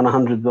think,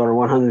 100 or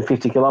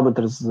 150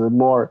 kilometers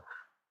more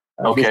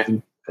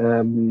distant.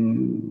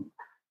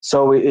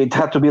 So it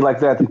had to be like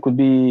that. It could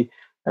be,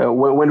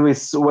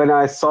 when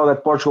I saw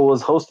that Portugal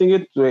was hosting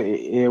it,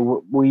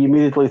 we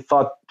immediately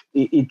thought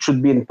it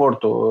should be in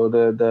Porto,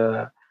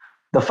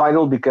 the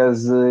final,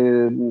 because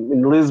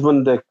in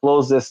Lisbon the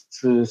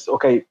closest is,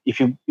 if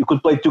you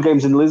could play 2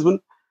 games in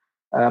Lisbon,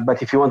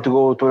 but if you want to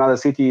go to another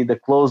city, the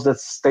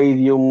closest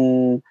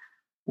stadium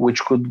which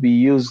could be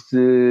used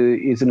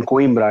is in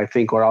Coimbra, I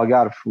think, or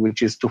Algarve,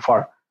 which is too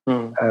far.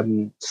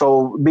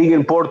 So being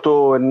in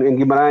Porto and in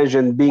Guimarães,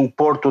 and being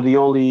Porto the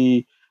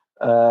only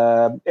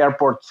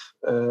airport,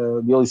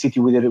 the only city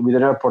with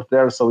an airport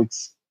there, so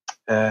it's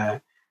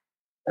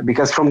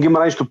because from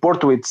Guimarães to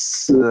Porto,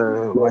 it's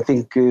I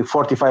think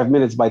 45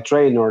 minutes by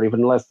train, or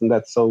even less than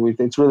that. So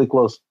it's really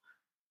close.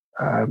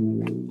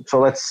 So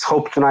let's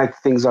hope tonight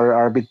things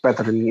are a bit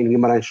better in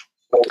Guimarães.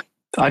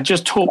 I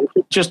just hope,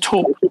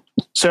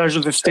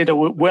 Sergio, they've stayed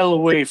well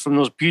away from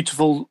those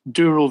beautiful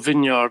Douro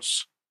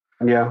vineyards.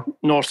 Yeah,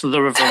 north of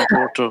the river in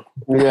Porto.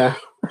 Yeah,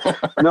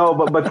 no,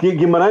 but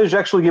Guimarães,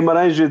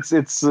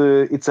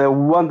 it's a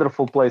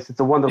wonderful place. It's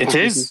a wonderful. It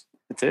is. City.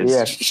 It is.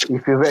 Yes.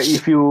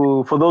 If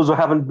you for those who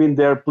haven't been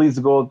there, please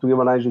go to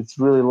Guimarães. It's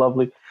really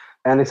lovely,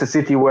 and it's a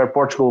city where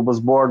Portugal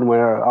was born,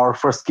 where our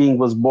first king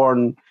was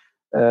born,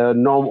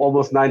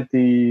 almost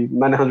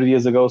 900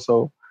 years ago.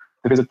 So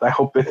I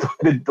hope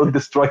they don't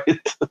destroy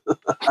it.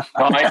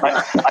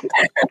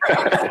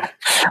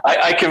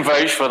 I can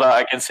vouch for that.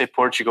 I can say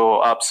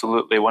Portugal,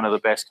 absolutely one of the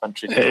best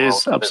countries. It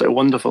is absolutely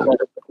wonderful.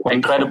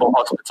 Incredible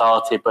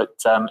hospitality,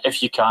 but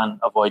if you can,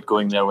 avoid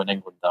going there when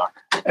England are.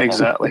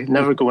 Exactly.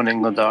 Never go when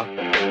England are.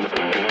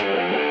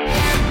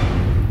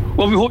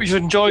 Well, we hope you've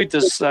enjoyed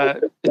this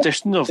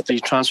edition of the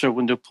Transfer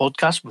Window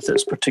podcast with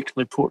its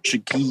particularly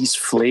Portuguese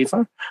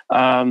flavour.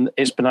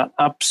 It's been an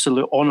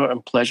absolute honour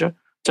and pleasure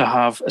to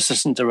have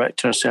Assistant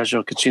Director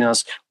Sergio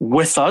Cacinas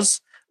with us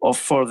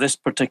for this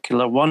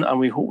particular one, and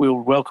we hope we'll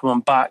welcome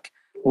him back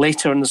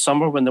later in the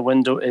summer when the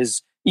window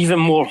is even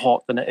more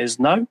hot than it is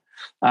now.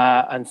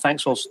 And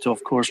thanks also to,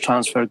 of course,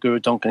 transfer guru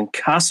Duncan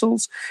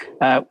Castles.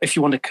 If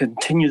you want to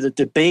continue the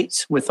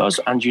debate with us,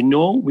 and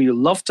we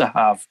love to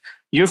have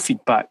your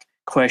feedback,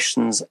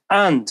 questions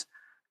and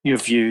your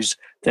views,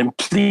 then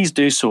please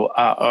do so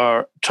at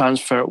our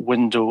Transfer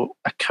Window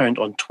account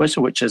on Twitter,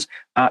 which is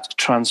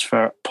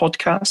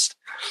 @TransferPodcast.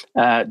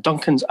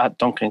 Duncan's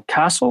 @Duncan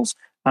Castles,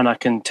 and I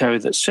can tell you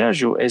that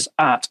Sergio is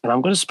and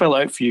I'm going to spell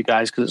it out for you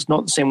guys because it's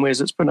not the same way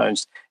as it's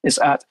pronounced, it's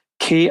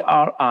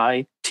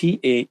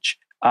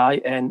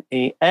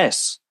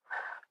 @KRITHINAS.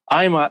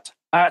 I'm at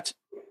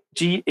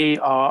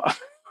GAR.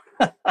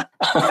 I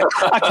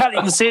can't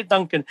even say it,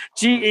 Duncan.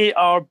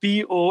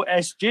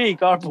 GARBOSJ,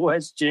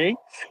 GarboSJ,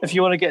 if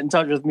you want to get in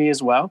touch with me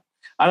as well.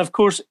 And of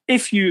course,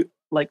 if you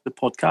like the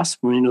podcast,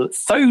 we know that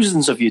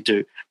thousands of you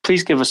do,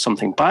 please give us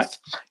something back.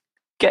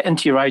 Get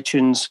into your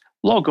iTunes,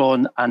 log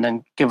on and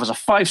then give us a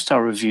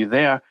 5-star review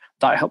there.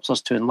 That helps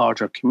us to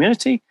enlarge our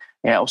community.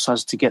 It helps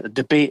us to get the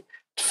debate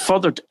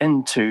furthered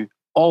into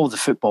all the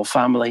football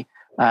family.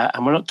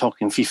 And we're not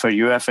talking FIFA,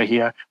 UEFA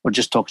here. We're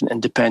just talking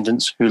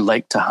independents who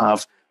like to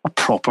have a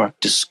proper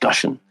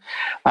discussion.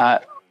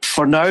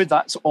 For now,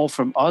 that's all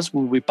from us.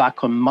 We'll be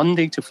back on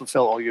Monday to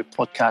fulfill all your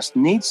podcast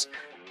needs.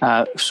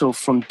 So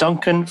from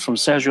Duncan, from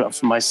Sergio, and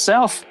from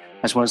myself,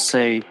 I just want to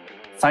say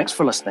thanks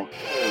for listening.